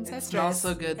fairy princess smells dress.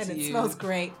 so good and to it you. smells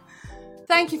great.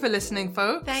 Thank you for listening,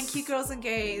 folks. Thank you, girls and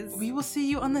gays. We will see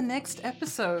you on the next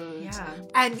episode. Yeah.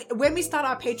 And when we start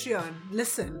our Patreon,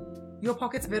 listen, your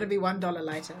pockets better be $1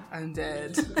 lighter. I'm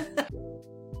dead.